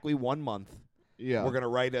exactly 1 month. yeah. We're going to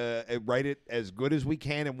write it as good as we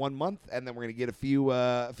can in 1 month, and then we're going to get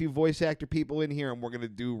a few voice actor people in here, and we're going to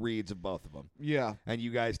do reads of both of them. Yeah. And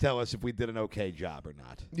you guys tell us if we did an okay job or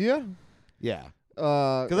not. Yeah. Yeah.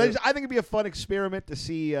 Because Because I think it'd be a fun experiment to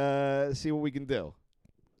see what we can do.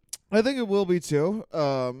 I think it will be too.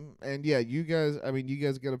 And yeah, you guys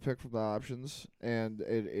got to pick from the options, and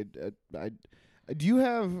do you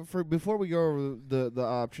have before we go over the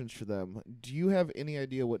options for them? Do you have any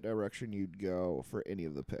idea what direction you'd go for any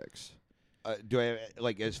of the picks? Do I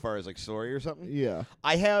like as far as like story or something? Yeah.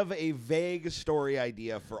 I have a vague story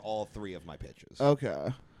idea for all 3 of my pitches.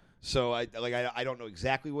 Okay. So I don't know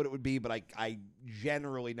exactly what it would be, but I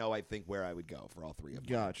generally know I think where I would go for all 3 of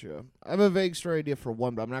them. Gotcha. I have a vague story idea for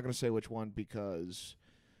one, but I'm not going to say which one because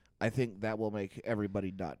I think that will make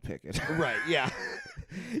everybody not pick it. Right, yeah.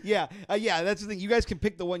 yeah, that's the thing. You guys can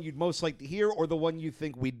pick the one you'd most like to hear or the one you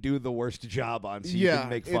think we'd do the worst job on so you can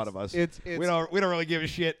make fun of us. We don't really give a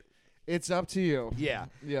shit. It's up to you. Yeah.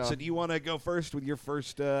 Yeah. So do you want to go first with your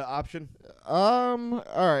first option? All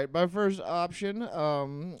right. My first option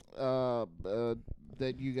that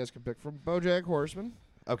you guys can pick from BoJack Horseman.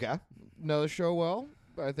 Okay. Know the show well.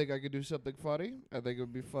 I think I could do something funny. I think it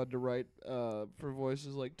would be fun to write for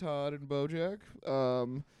voices like Todd and BoJack.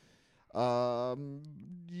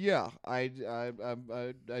 Yeah, I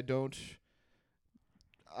don't.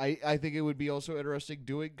 I think it would be also interesting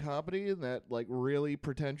doing comedy in that like really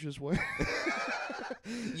pretentious way.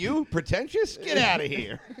 You pretentious? Get out of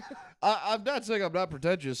here. I'm not saying I'm not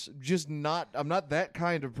pretentious. Just not. I'm not that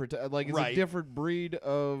kind of like it's Right. a different breed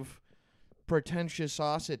of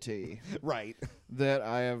pretentiosity Right. that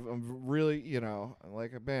I'm really,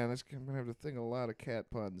 like, man, I'm gonna have to think of a lot of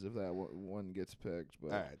cat puns if that one gets picked.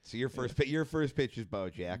 But All right. So your first pitch is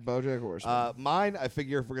BoJack. BoJack Horseman. Mine, I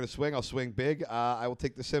figure if we're going to swing, I'll swing big. I will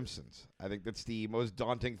take The Simpsons. I think that's the most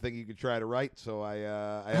daunting thing you could try to write. So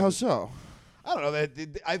How so? I don't know.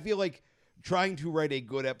 I feel like trying to write a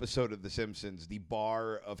good episode of The Simpsons, the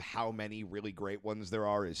bar of how many really great ones there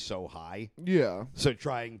are is so high. Yeah. So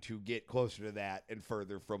trying to get closer to that and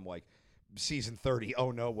further from like season 30, oh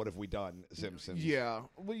no, what have we done, Simpsons? Yeah.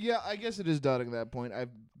 Well, yeah, I guess it is done at that point.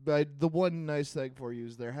 The one nice thing for you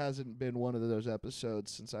is there hasn't been one of those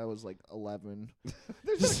episodes since I was like 11.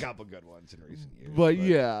 There's been a couple good ones in recent years. But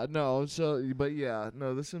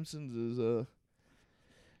The Simpsons is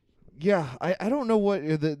yeah, I don't know what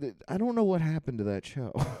I don't know what happened to that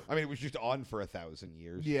show. I mean, it was just on for 1,000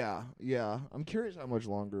 years. Yeah. I'm curious how much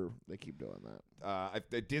longer they keep doing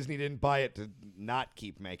that. Disney didn't buy it to not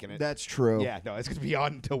keep making it. That's true. Yeah, no, it's going to be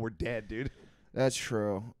on until we're dead, dude. That's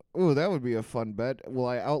true. Ooh, that would be a fun bet. Will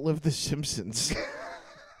I outlive The Simpsons?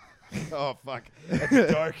 Oh, fuck.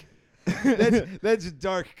 That's dark. That's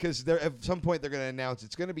dark because at some point they're going to announce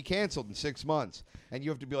it's going to be canceled in 6 months. And you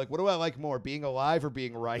have to be like, what do I like more, being alive or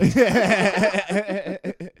being right?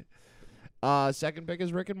 Second pick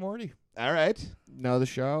is Rick and Morty. All right. Know the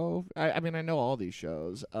show? I mean, I know all these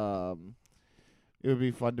shows. It would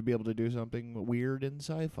be fun to be able to do something weird and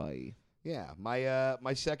sci-fi. Yeah,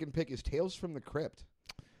 my second pick is Tales from the Crypt.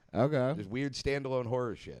 Okay. Just weird standalone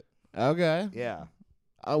horror shit. Okay. Yeah.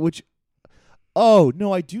 Which. Oh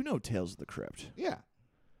no, I do know Tales of the Crypt. Yeah.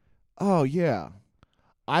 Oh yeah,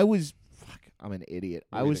 I'm an idiot.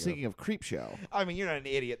 What I were you was thinking thinking of Creepshow. I mean, you're not an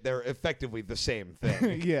idiot. They're effectively the same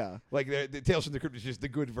thing. Yeah. Like, the Tales from the Crypt is just the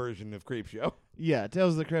good version of Creepshow. Yeah,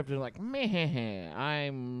 Tales of the Crypt are like, meh,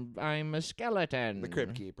 I'm a skeleton. The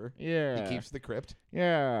Crypt Keeper. Yeah. He keeps the crypt.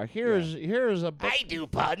 Yeah, here's a book. I do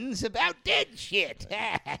puns about dead shit.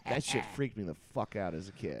 That shit freaked me the fuck out as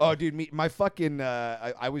a kid. Oh, dude, my fucking...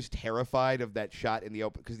 I was terrified of that shot in the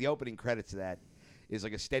open... Because the opening credits of that is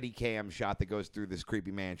like a steady cam shot that goes through this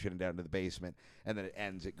creepy mansion and down to the basement, and then it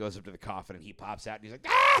ends. It goes up to the coffin, and he pops out, and he's like,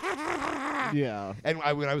 ah! Yeah. And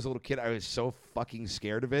when I was a little kid, I was so fucking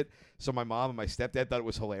scared of it. So my mom and my stepdad thought it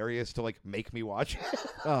was hilarious to, like, make me watch it.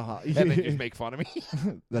 And then just make fun of me.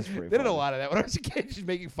 That's pretty They did a funny. lot of that when I was a kid, just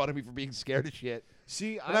making fun of me for being scared of shit.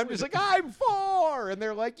 See, And I'm just like, I'm 4! And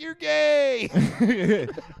they're like, you're gay!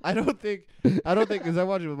 I don't think, because I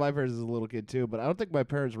watched it with my parents as a little kid too, but I don't think my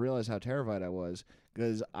parents realized how terrified I was,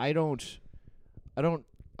 because I don't,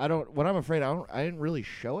 when I'm afraid, I didn't really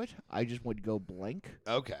show it. I just would go blank.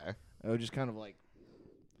 Okay. I would just kind of like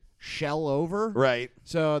shell over. Right.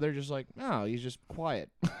 So they're just like, no, he's just quiet.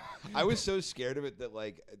 I was so scared of it that,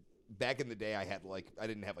 like, back in the day, I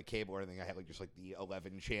didn't have, like, cable or anything. I had, like, just, like, the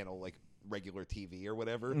 11 channel, like, regular TV or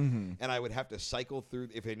whatever. Mm-hmm. And I would have to cycle through,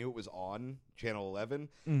 if I knew it was on channel 11,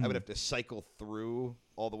 I would have to cycle through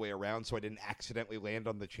all the way around so I didn't accidentally land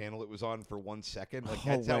on the channel it was on for 1 second. Like,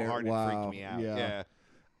 that's how hard it freaked me out. Yeah.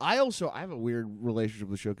 I have a weird relationship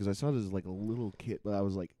with the show because I saw this as like a little kid, but I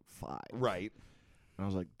was like 5. Right. And I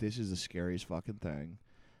was like, this is the scariest fucking thing.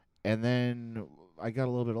 And then I got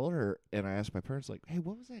a little bit older, and I asked my parents, like, hey,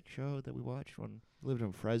 what was that show that we watched when we lived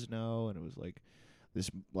in Fresno? And it was like this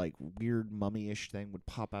like weird mummy-ish thing would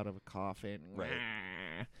pop out of a coffin. Right.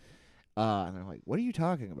 And I'm like, what are you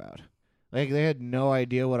talking about? Like, they had no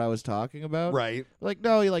idea what I was talking about. Right. Like,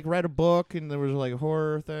 no, you like read a book and there was like a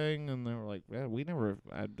horror thing, and they were like, yeah, we never.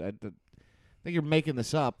 I think you're making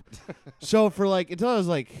this up. So for like until I was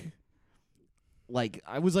like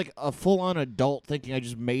I was like a full-on adult, thinking I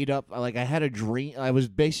just made up. Like I had a dream. I was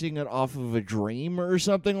basing it off of a dream or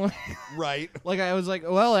something like. Right. Like I was like,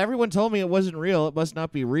 well, everyone told me it wasn't real. It must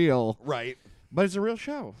not be real. Right. But it's a real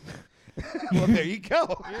show. Well, there you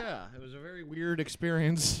go. Yeah, it was a very weird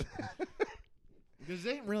experience. Because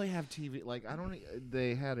they didn't really have TV. Like,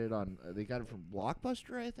 they had it on, they got it from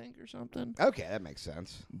Blockbuster, I think, or something. Okay, that makes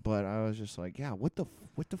sense. But I was just like, yeah, what the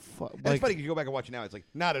fuck? That's funny because you go back and watch it now. It's like,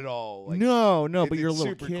 not at all. Like, no, but you're a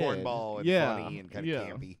little super kid. cornball and funny and kind of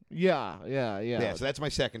campy. Yeah. Yeah, so that's my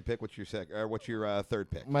second pick. What's your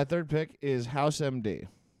third pick? My third pick is House MD.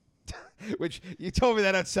 Which you told me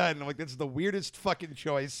that outside, and I'm like, this is the weirdest fucking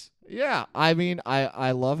choice. Yeah, I mean,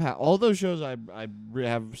 I love how all those shows I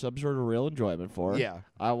have some sort of real enjoyment for. Yeah.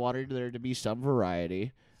 I wanted there to be some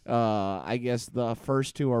variety. I guess the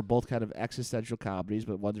first two are both kind of existential comedies,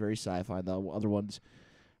 but one's very sci-fi. The other one's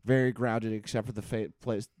very grounded, except for the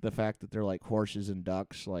fact that they're like horses and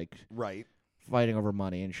ducks, like right, fighting over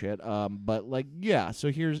money and shit. But like, yeah.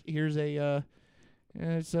 So here's a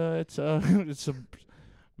it's a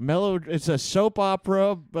mellow. It's a soap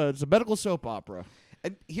opera, but it's a medical soap opera.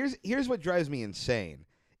 And here's what drives me insane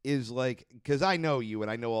is like, because I know you and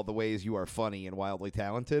I know all the ways you are funny and wildly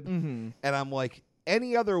talented, and I'm like,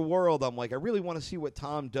 any other world, I'm like, I really want to see what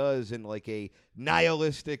Tom does in like a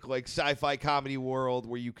nihilistic like sci-fi comedy world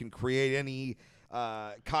where you can create any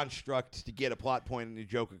construct to get a plot point and a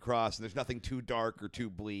joke across, and there's nothing too dark or too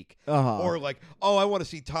bleak. Or like, oh, I want to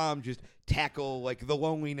see Tom just tackle like the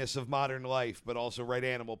loneliness of modern life, but also write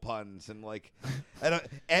animal puns and like,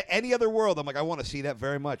 any other world, I'm like, I want to see that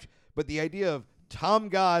very much. But the idea of Tom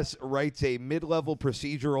Goss writes a mid-level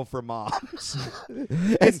procedural for moms.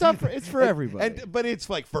 It's for everybody. But it's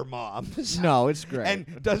like for moms. No, it's great.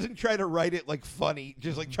 And doesn't try to write it like funny,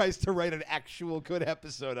 just like tries to write an actual good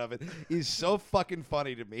episode of it. Is so fucking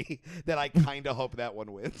funny to me that I kind of hope that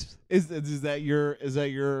one wins. Is that your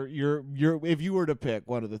if you were to pick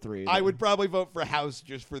one of the three? I would probably vote for House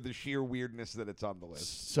just for the sheer weirdness that it's on the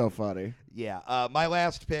list. So funny. Yeah. My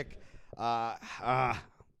last pick, I'm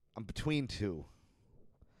between two.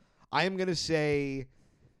 I am going to say,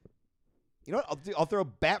 you know what? I'll throw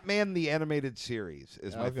Batman the Animated Series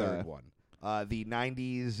as my third one. The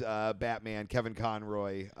 90s Batman, Kevin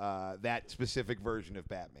Conroy, that specific version of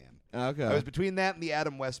Batman. Okay. I was between that and the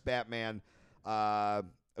Adam West Batman. I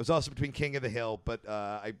was also between King of the Hill, but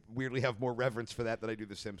I weirdly have more reverence for that than I do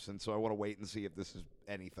The Simpsons, so I want to wait and see if this is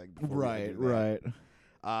anything. Before we do that.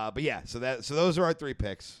 Right. But yeah, so those are our three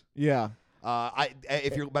picks. Yeah.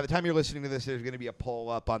 If you're by the time you're listening to this, there's going to be a poll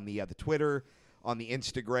up on the Twitter, on the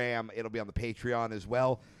Instagram. It'll be on the Patreon as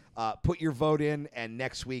well. Put your vote in, and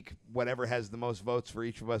next week, whatever has the most votes for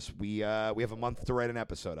each of us, we have a month to write an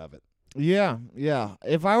episode of it. Yeah.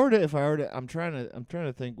 If I were to, I'm trying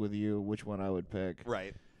to think with you which one I would pick.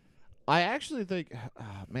 Right. I actually think,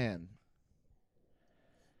 man.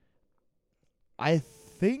 I'd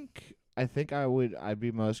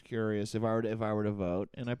be most curious if I were to vote,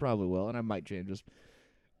 and I probably will, and I might change this.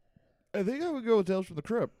 I think I would go with Tales from the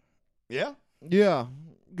Crypt. Yeah. Yeah,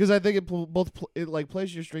 because I think it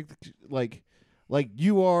plays your strength. Like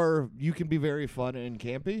you can be very fun and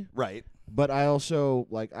campy. Right. But I also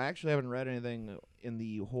I actually haven't read anything in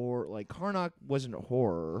the horror. Like Karnak wasn't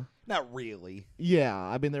horror. Not really. Yeah,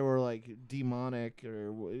 I mean there were demonic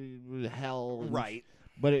or hell. Right.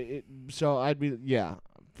 But so I'd be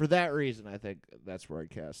for that reason I think that's where I'd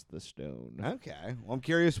cast the stone. Okay. Well, I'm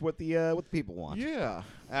curious what the people want. Yeah.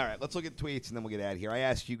 All right. Let's look at tweets and then we'll get out of here. I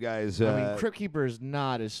asked you guys. I mean, Crypt Keeper is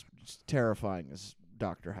not as terrifying as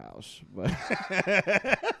Dr. House, but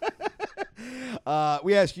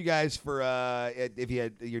we asked you guys for if you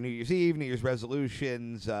had your New Year's Eve, New Year's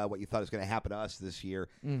resolutions, what you thought was going to happen to us this year.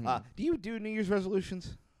 Mm-hmm. Do you do New Year's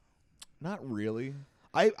resolutions? Not really.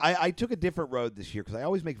 I took a different road this year because I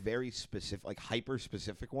always make very specific,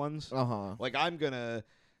 hyper-specific ones. Uh-huh. Like, I'm going to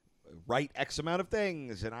write X amount of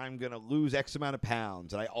things, and I'm going to lose X amount of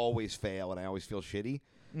pounds, and I always fail, and I always feel shitty.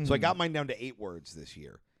 Mm-hmm. So I got mine down to 8 words this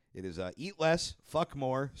year. It is eat less, fuck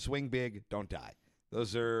more, swing big, don't die.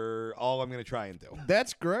 Those are all I'm going to try and do.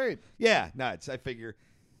 That's great. Yeah, nuts. I figure...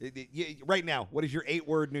 right now, what is your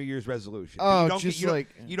 8-word New Year's resolution? Oh,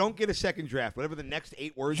 you don't get a second draft. Whatever the next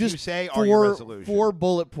 8 words you say are your resolution. 4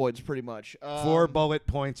 bullet points, pretty much. 4 bullet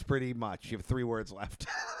points, pretty much. You have 3 words left.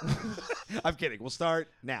 I'm kidding. We'll start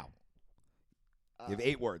now. You have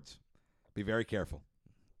 8 words. Be very careful,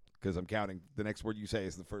 because I'm counting. The next word you say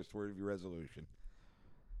is the first word of your resolution.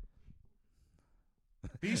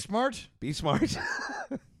 Be smart. Be smart.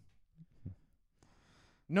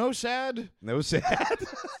 No sad. No sad.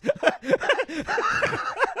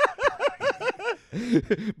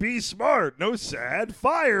 Be smart. No sad.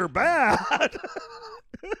 Fire bad.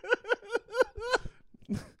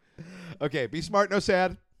 Okay, be smart. No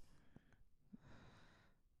sad.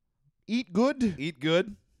 Eat good. Eat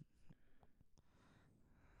good.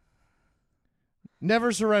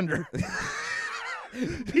 Never surrender.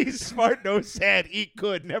 Be smart. No sad. Eat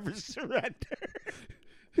good. Never surrender.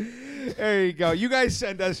 There you go. You guys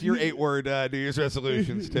send us your 8-word New Year's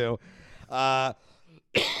resolutions, too. All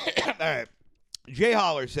right. Jay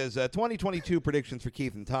Holler says, 2022 predictions for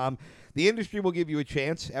Keith and Tom. The industry will give you a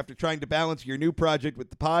chance. After trying to balance your new project with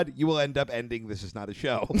the pod, you will end up ending This Is Not a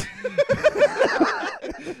Show.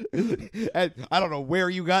 And I don't know where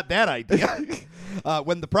you got that idea.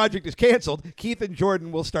 When the project is canceled, Keith and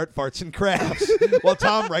Jordan will start Farts and Crafts while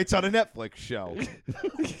Tom writes on a Netflix show.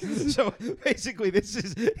 So basically,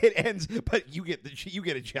 it ends, but you get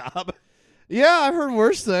a job. Yeah, I've heard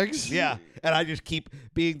worse things. Yeah, and I just keep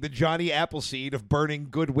being the Johnny Appleseed of burning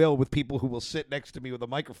goodwill with people who will sit next to me with a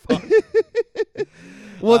microphone.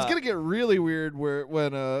 Well, it's gonna get really weird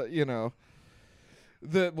when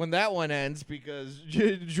that one ends, because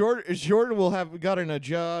Jordan will have gotten a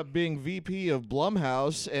job being VP of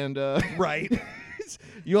Blumhouse, and right,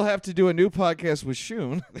 you'll have to do a new podcast with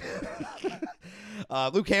Shun.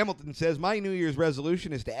 Luke Hamilton says, my New Year's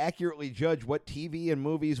resolution is to accurately judge what TV and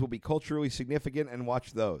movies will be culturally significant and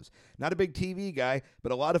watch those. Not a big TV guy,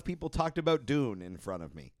 but a lot of people talked about Dune in front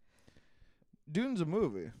of me. Dune's a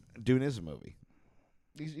movie. Dune is a movie.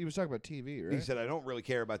 He was talking about TV, right? He said, I don't really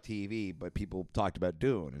care about TV, but people talked about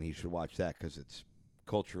Dune, and he should watch that because it's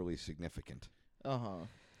culturally significant. Uh-huh.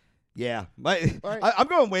 Yeah. Right. I'm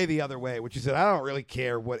going way the other way, which is that I don't really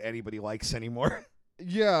care what anybody likes anymore.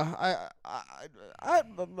 Yeah,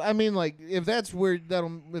 I mean, like, if that's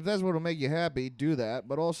what'll make you happy, do that.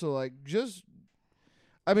 But also,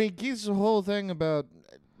 Keith's whole thing about,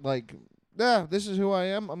 this is who I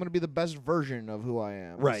am. I'm gonna be the best version of who I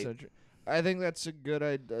am. Right. I think that's a good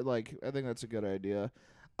idea.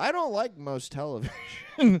 I don't like most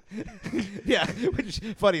television. Yeah, which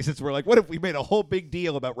is funny since we're like, what if we made a whole big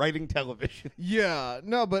deal about writing television? Yeah,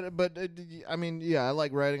 no, but I mean, yeah, I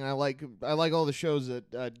like writing. I like all the shows that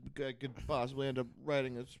I could possibly end up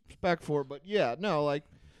writing a spec for. But yeah, no,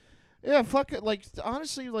 yeah, fuck it.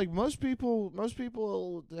 Honestly, most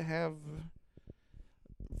people have.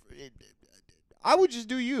 I would just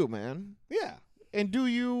do you, man. Yeah, and do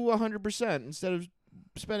you 100% instead of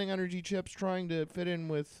spending energy chips trying to fit in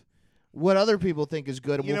with what other people think is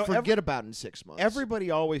good and we'll forget about in 6 months.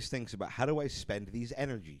 Everybody always thinks about, how do I spend these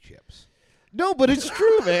energy chips? No, but it's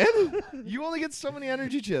true, man. You only get so many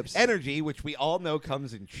energy chips. Energy, which we all know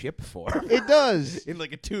comes in chip form. It does. In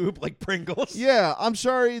like a tube, like Pringles. Yeah, I'm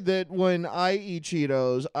sorry that when I eat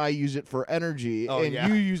Cheetos, I use it for energy, and yeah.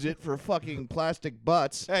 you use it for fucking plastic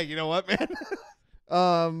butts. Hey, you know what, man?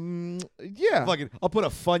 Yeah. I'll put a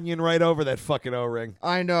Funyun right over that fucking O-ring.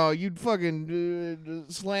 I know. You'd fucking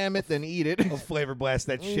slam it, then eat it. I'll flavor blast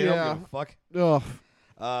that shit. Yeah. I don't give a fuck.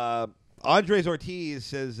 Ugh. Andres Ortiz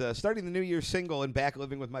says, starting the new year single and back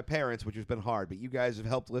living with my parents, which has been hard, but you guys have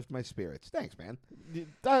helped lift my spirits. Thanks, man.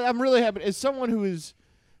 I'm really happy. As someone who is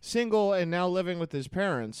single and now living with his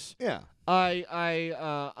parents, Yeah.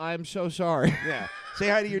 I'm so sorry. Yeah. Say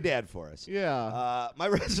hi to your dad for us. Yeah. My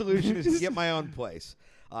resolution is to get my own place.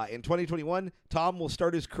 In 2021, Tom will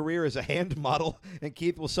start his career as a hand model, and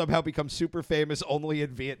Keith will somehow become super famous only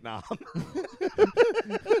in Vietnam.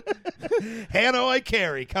 Hanoi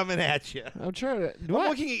Carey coming at you. I'm trying to. I'm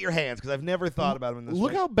looking at your hands because I've never thought about them in this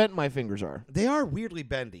Look way. how bent my fingers are. They are weirdly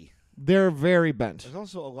bendy. They're very bent. There's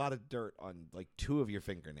also a lot of dirt on like 2 of your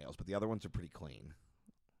fingernails, but the other ones are pretty clean.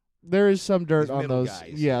 There is some dirt These on middle those.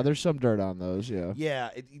 guys. Yeah, there's some dirt on those. Yeah. Yeah,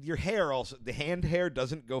 your hair also, the hand hair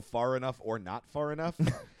doesn't go far enough or not far enough.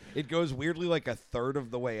 It goes weirdly like a third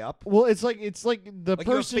of the way up. Well, it's like the Like person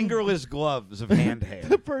you have fingerless gloves of hand hair.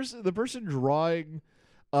 the person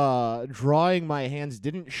drawing my hands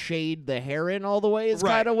didn't shade the hair in all the way. Is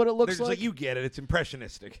Right. kind of what it looks They're just like. you get it. It's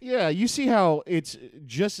impressionistic. Yeah, you see how it's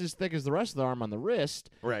just as thick as the rest of the arm on the wrist,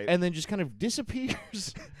 Right. and then just kind of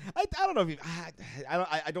disappears. I don't know if you,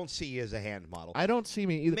 I don't see you as a hand model. I don't see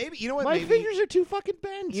me either. Maybe you know what? My maybe, fingers are too fucking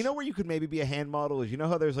bent. You know where you could maybe be a hand model is, you know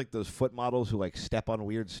how there's like those foot models who like step on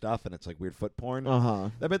weird stuff and it's like weird foot porn. I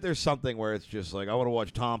bet there's something where it's just like I want to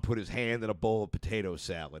watch Tom put his hand in a bowl of potato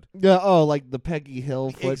salad. Yeah. Oh, like the Peggy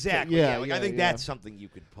Hill foot. Exactly. Yeah. Like I think that's something you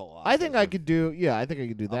could pull off. I think I as could do. Yeah, I think I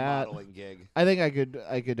could do a that. modeling gig. I think I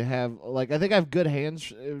could have like I think I have good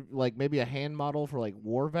hands, like maybe a hand model for like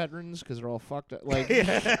war veterans because they're all fucked up. Like,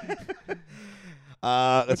 Let's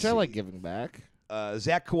which I see. like giving back.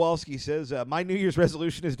 Zach Kowalski says, my New Year's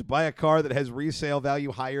resolution is to buy a car that has resale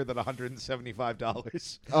value higher than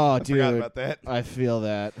 $175. Oh, I dude, forgot about that. I feel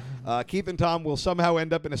that. Keith and Tom will somehow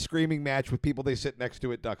end up in a screaming match with people they sit next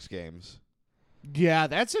to at Ducks games. Yeah,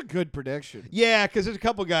 that's a good prediction. Yeah, because there's a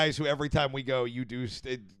couple guys who every time we go, you do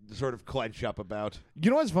sort of clench up about. You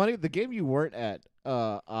know what's funny? The game you weren't at,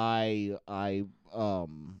 I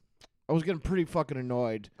was getting pretty fucking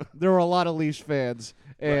annoyed. There were a lot of Leafs fans,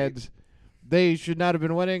 and Right. they should not have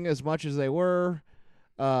been winning as much as they were,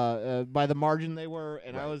 by the margin they were.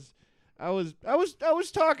 And Right. I was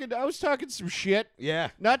talking some shit. Yeah.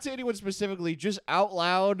 Not to anyone specifically, just out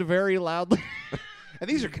loud, very loudly. And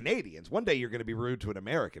these are Canadians. One day you're going to be rude to an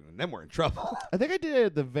American, and then we're in trouble. I think I did it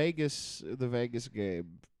at the Vegas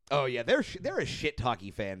game. Oh, yeah. They're a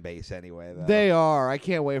shit-talky fan base anyway, though. They are. I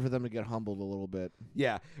can't wait for them to get humbled a little bit.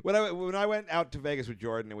 Yeah. When I went out to Vegas with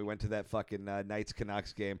Jordan and we went to that fucking Knights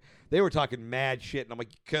Canucks game, they were talking mad shit, and I'm like,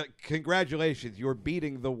 congratulations, you're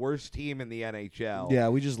beating the worst team in the NHL. Yeah,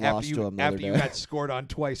 we just lost to them the other After you day. got scored on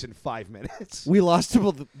twice in 5 minutes. We lost to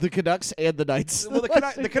both the Canucks and the Knights. Well,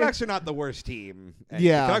 the Canucks are not the worst team. And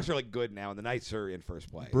Yeah. The Canucks are like good now, and the Knights are in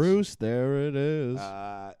first place. Bruce, there it is.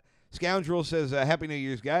 Scoundrel says, Happy New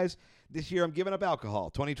Year's, guys. This year I'm giving up alcohol.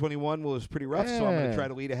 2021 was pretty rough, so I'm going to try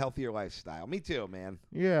to lead a healthier lifestyle. Me too, man.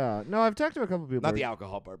 Yeah. No, I've talked to a couple people. Not the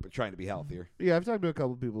alcohol part, but trying to be healthier. Yeah, I've talked to a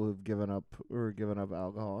couple people who've given up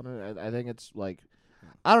alcohol, and I think it's like,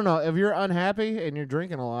 I don't know, if you're unhappy and you're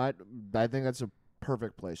drinking a lot, I think that's a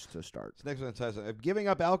perfect place to start. This next one says, I'm giving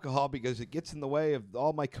up alcohol because it gets in the way of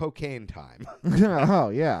all my cocaine time.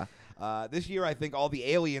 Oh yeah. This year, I think all the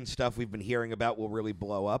alien stuff we've been hearing about will really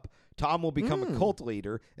blow up. Tom will become a cult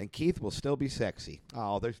leader, and Keith will still be sexy.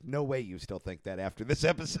 Oh, there's no way you still think that after this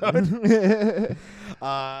episode.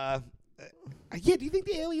 Yeah, do you think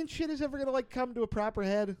the alien shit is ever gonna like come to a proper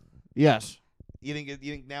head? Yes. You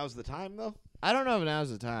think now's the time though? I don't know if now's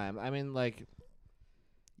the time. I mean, like,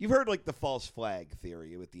 You've heard like the false flag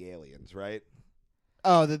theory with the aliens, right?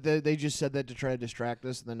 oh, they just said that to try to distract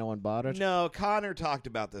us, and then no one bought it. No, Connor talked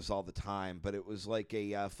about this all the time, but it was like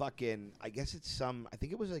a fucking. I guess it's I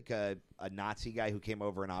think it was like a Nazi guy who came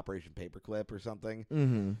over in Operation Paperclip or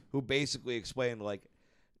something, who basically explained like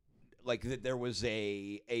that there was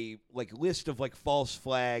a like list of like false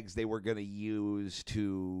flags they were going to use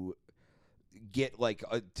to get like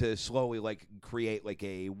to slowly like create like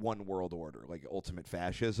a one world order, like ultimate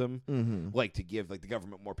fascism, like to give like the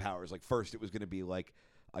government more powers. Like first it was going to be like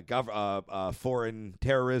a foreign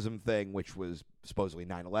terrorism thing, which was supposedly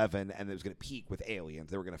 9/11, and it was going to peak with aliens.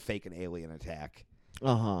 They were going to fake an alien attack,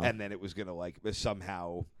 and then it was going to like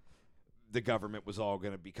somehow the government was all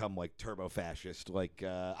going to become like turbo-fascist. Like,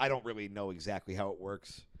 I don't really know exactly how it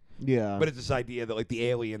works. Yeah. But it's this idea that, like, the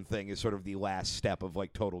alien thing is sort of the last step of,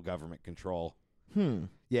 like, total government control.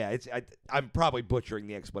 Yeah, I'm probably butchering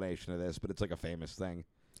the explanation of this, but it's, like, a famous thing.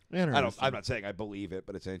 I'm not saying I believe it,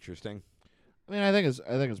 but it's interesting. I mean, I think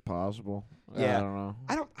it's possible. Yeah. I don't know.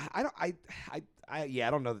 I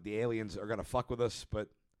don't know that the aliens are going to fuck with us, but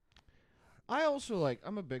I also, like,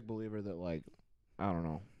 I'm a big believer that, like, I don't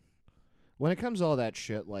know. When it comes to all that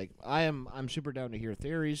shit, like, I'm super down to hear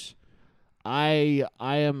theories. I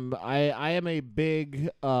am a big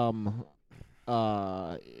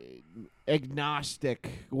agnostic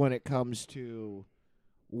when it comes to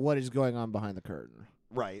what is going on behind the curtain.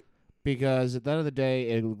 Right. Because at the end of the day,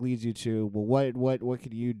 it leads you to, well, what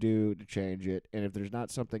can you do to change it? And if there's not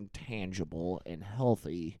something tangible and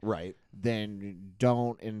healthy, right, then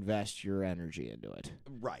don't invest your energy into it.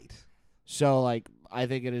 Right. So, like, I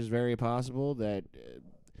think it is very possible that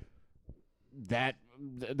that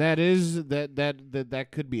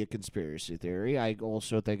could be a conspiracy theory. I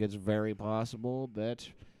also think it's very possible that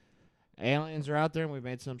aliens are out there and we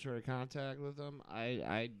made some sort of contact with them.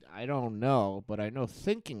 I don't know, but I know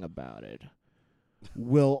thinking about it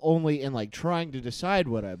will only, and like trying to decide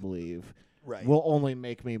what I believe, right, will only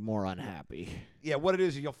make me more unhappy. Yeah, what it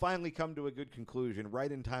is, you'll finally come to a good conclusion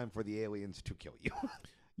right in time for the aliens to kill you.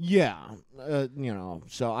 Yeah,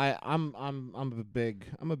 so I'm a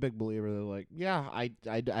big believer that, like, yeah, I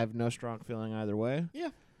have no strong feeling either way. Yeah,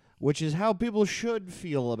 which is how people should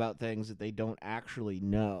feel about things that they don't actually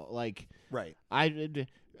know. Like, right.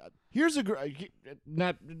 Here's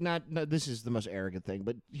not this is the most arrogant thing,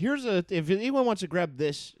 but if anyone wants to grab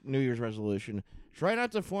this New Year's resolution, try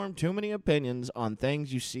not to form too many opinions on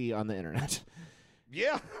things you see on the internet.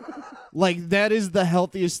 Yeah. Like, that is the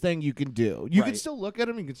healthiest thing you can do. You can Right. still look at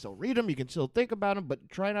them, you can still read them, you can still think about them, but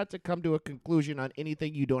try not to come to a conclusion on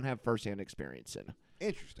anything you don't have firsthand experience in.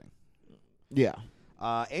 Interesting. Yeah.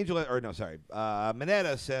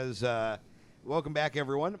 Minetta says, welcome back,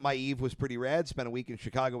 everyone. My Eve was pretty rad. Spent a week in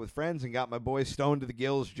Chicago with friends and got my boy stoned to the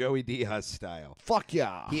gills, Joey Diaz style. Fuck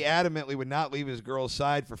yeah. He adamantly would not leave his girl's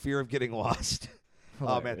side for fear of getting lost.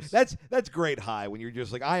 Oh, man. Hilarious. That's great high when you're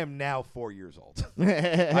just like, I am now 4 years old.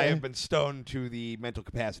 I have been stoned to the mental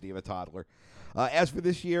capacity of a toddler. As for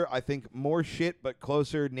this year, I think more shit but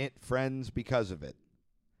closer knit friends because of it.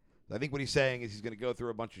 I think what he's saying is he's going to go through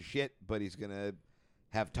a bunch of shit, but he's going to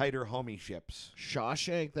have tighter homie-ships.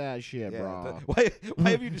 Shawshank that shit, bro. Why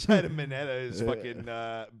have you decided Minetta is fucking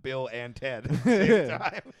Bill and Ted at the same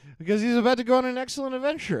time? Because he's about to go on an excellent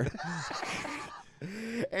adventure.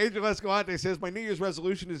 Angel Escalante says, my New Year's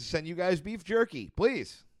resolution is to send you guys beef jerky.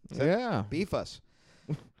 Please. Yeah. Beef us.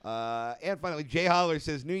 And finally, Jay Holler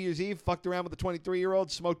says, New Year's Eve, fucked around with a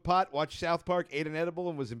 23-year-old, smoked pot, watched South Park, ate an edible,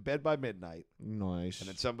 and was in bed by midnight. Nice. And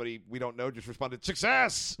then somebody we don't know just responded,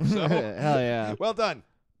 success! So, hell yeah. Well done.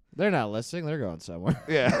 They're not listening. They're going somewhere.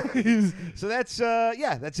 Yeah. So that's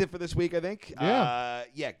it for this week, I think. Yeah.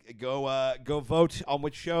 Go vote on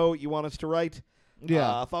which show you want us to write.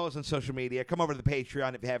 Yeah. Follow us on social media. Come over to the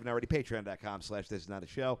Patreon if you haven't already.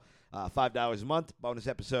 Patreon.com/thisisnotashow. $5 a month. Bonus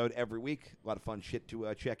episode every week. A lot of fun shit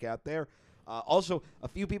to check out there. Also, a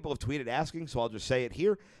few people have tweeted asking, so I'll just say it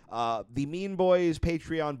here. The Mean Boys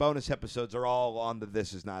Patreon bonus episodes are all on the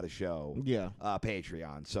This Is Not a Show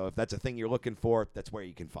Patreon. So if that's a thing you're looking for, that's where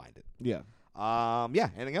you can find it. Yeah.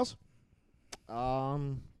 Anything else?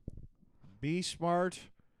 Be smart.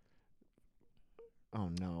 Oh,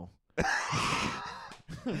 no.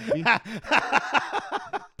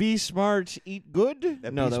 Be smart, eat good.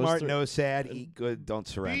 Be smart, no sad, eat good, don't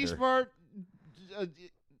surrender. Be smart,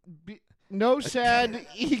 no sad,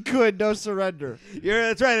 eat good, no surrender. Yeah,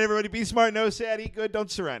 that's right, everybody. Be smart, no sad, eat good, don't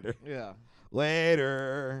surrender. Yeah.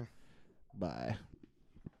 Later. Bye.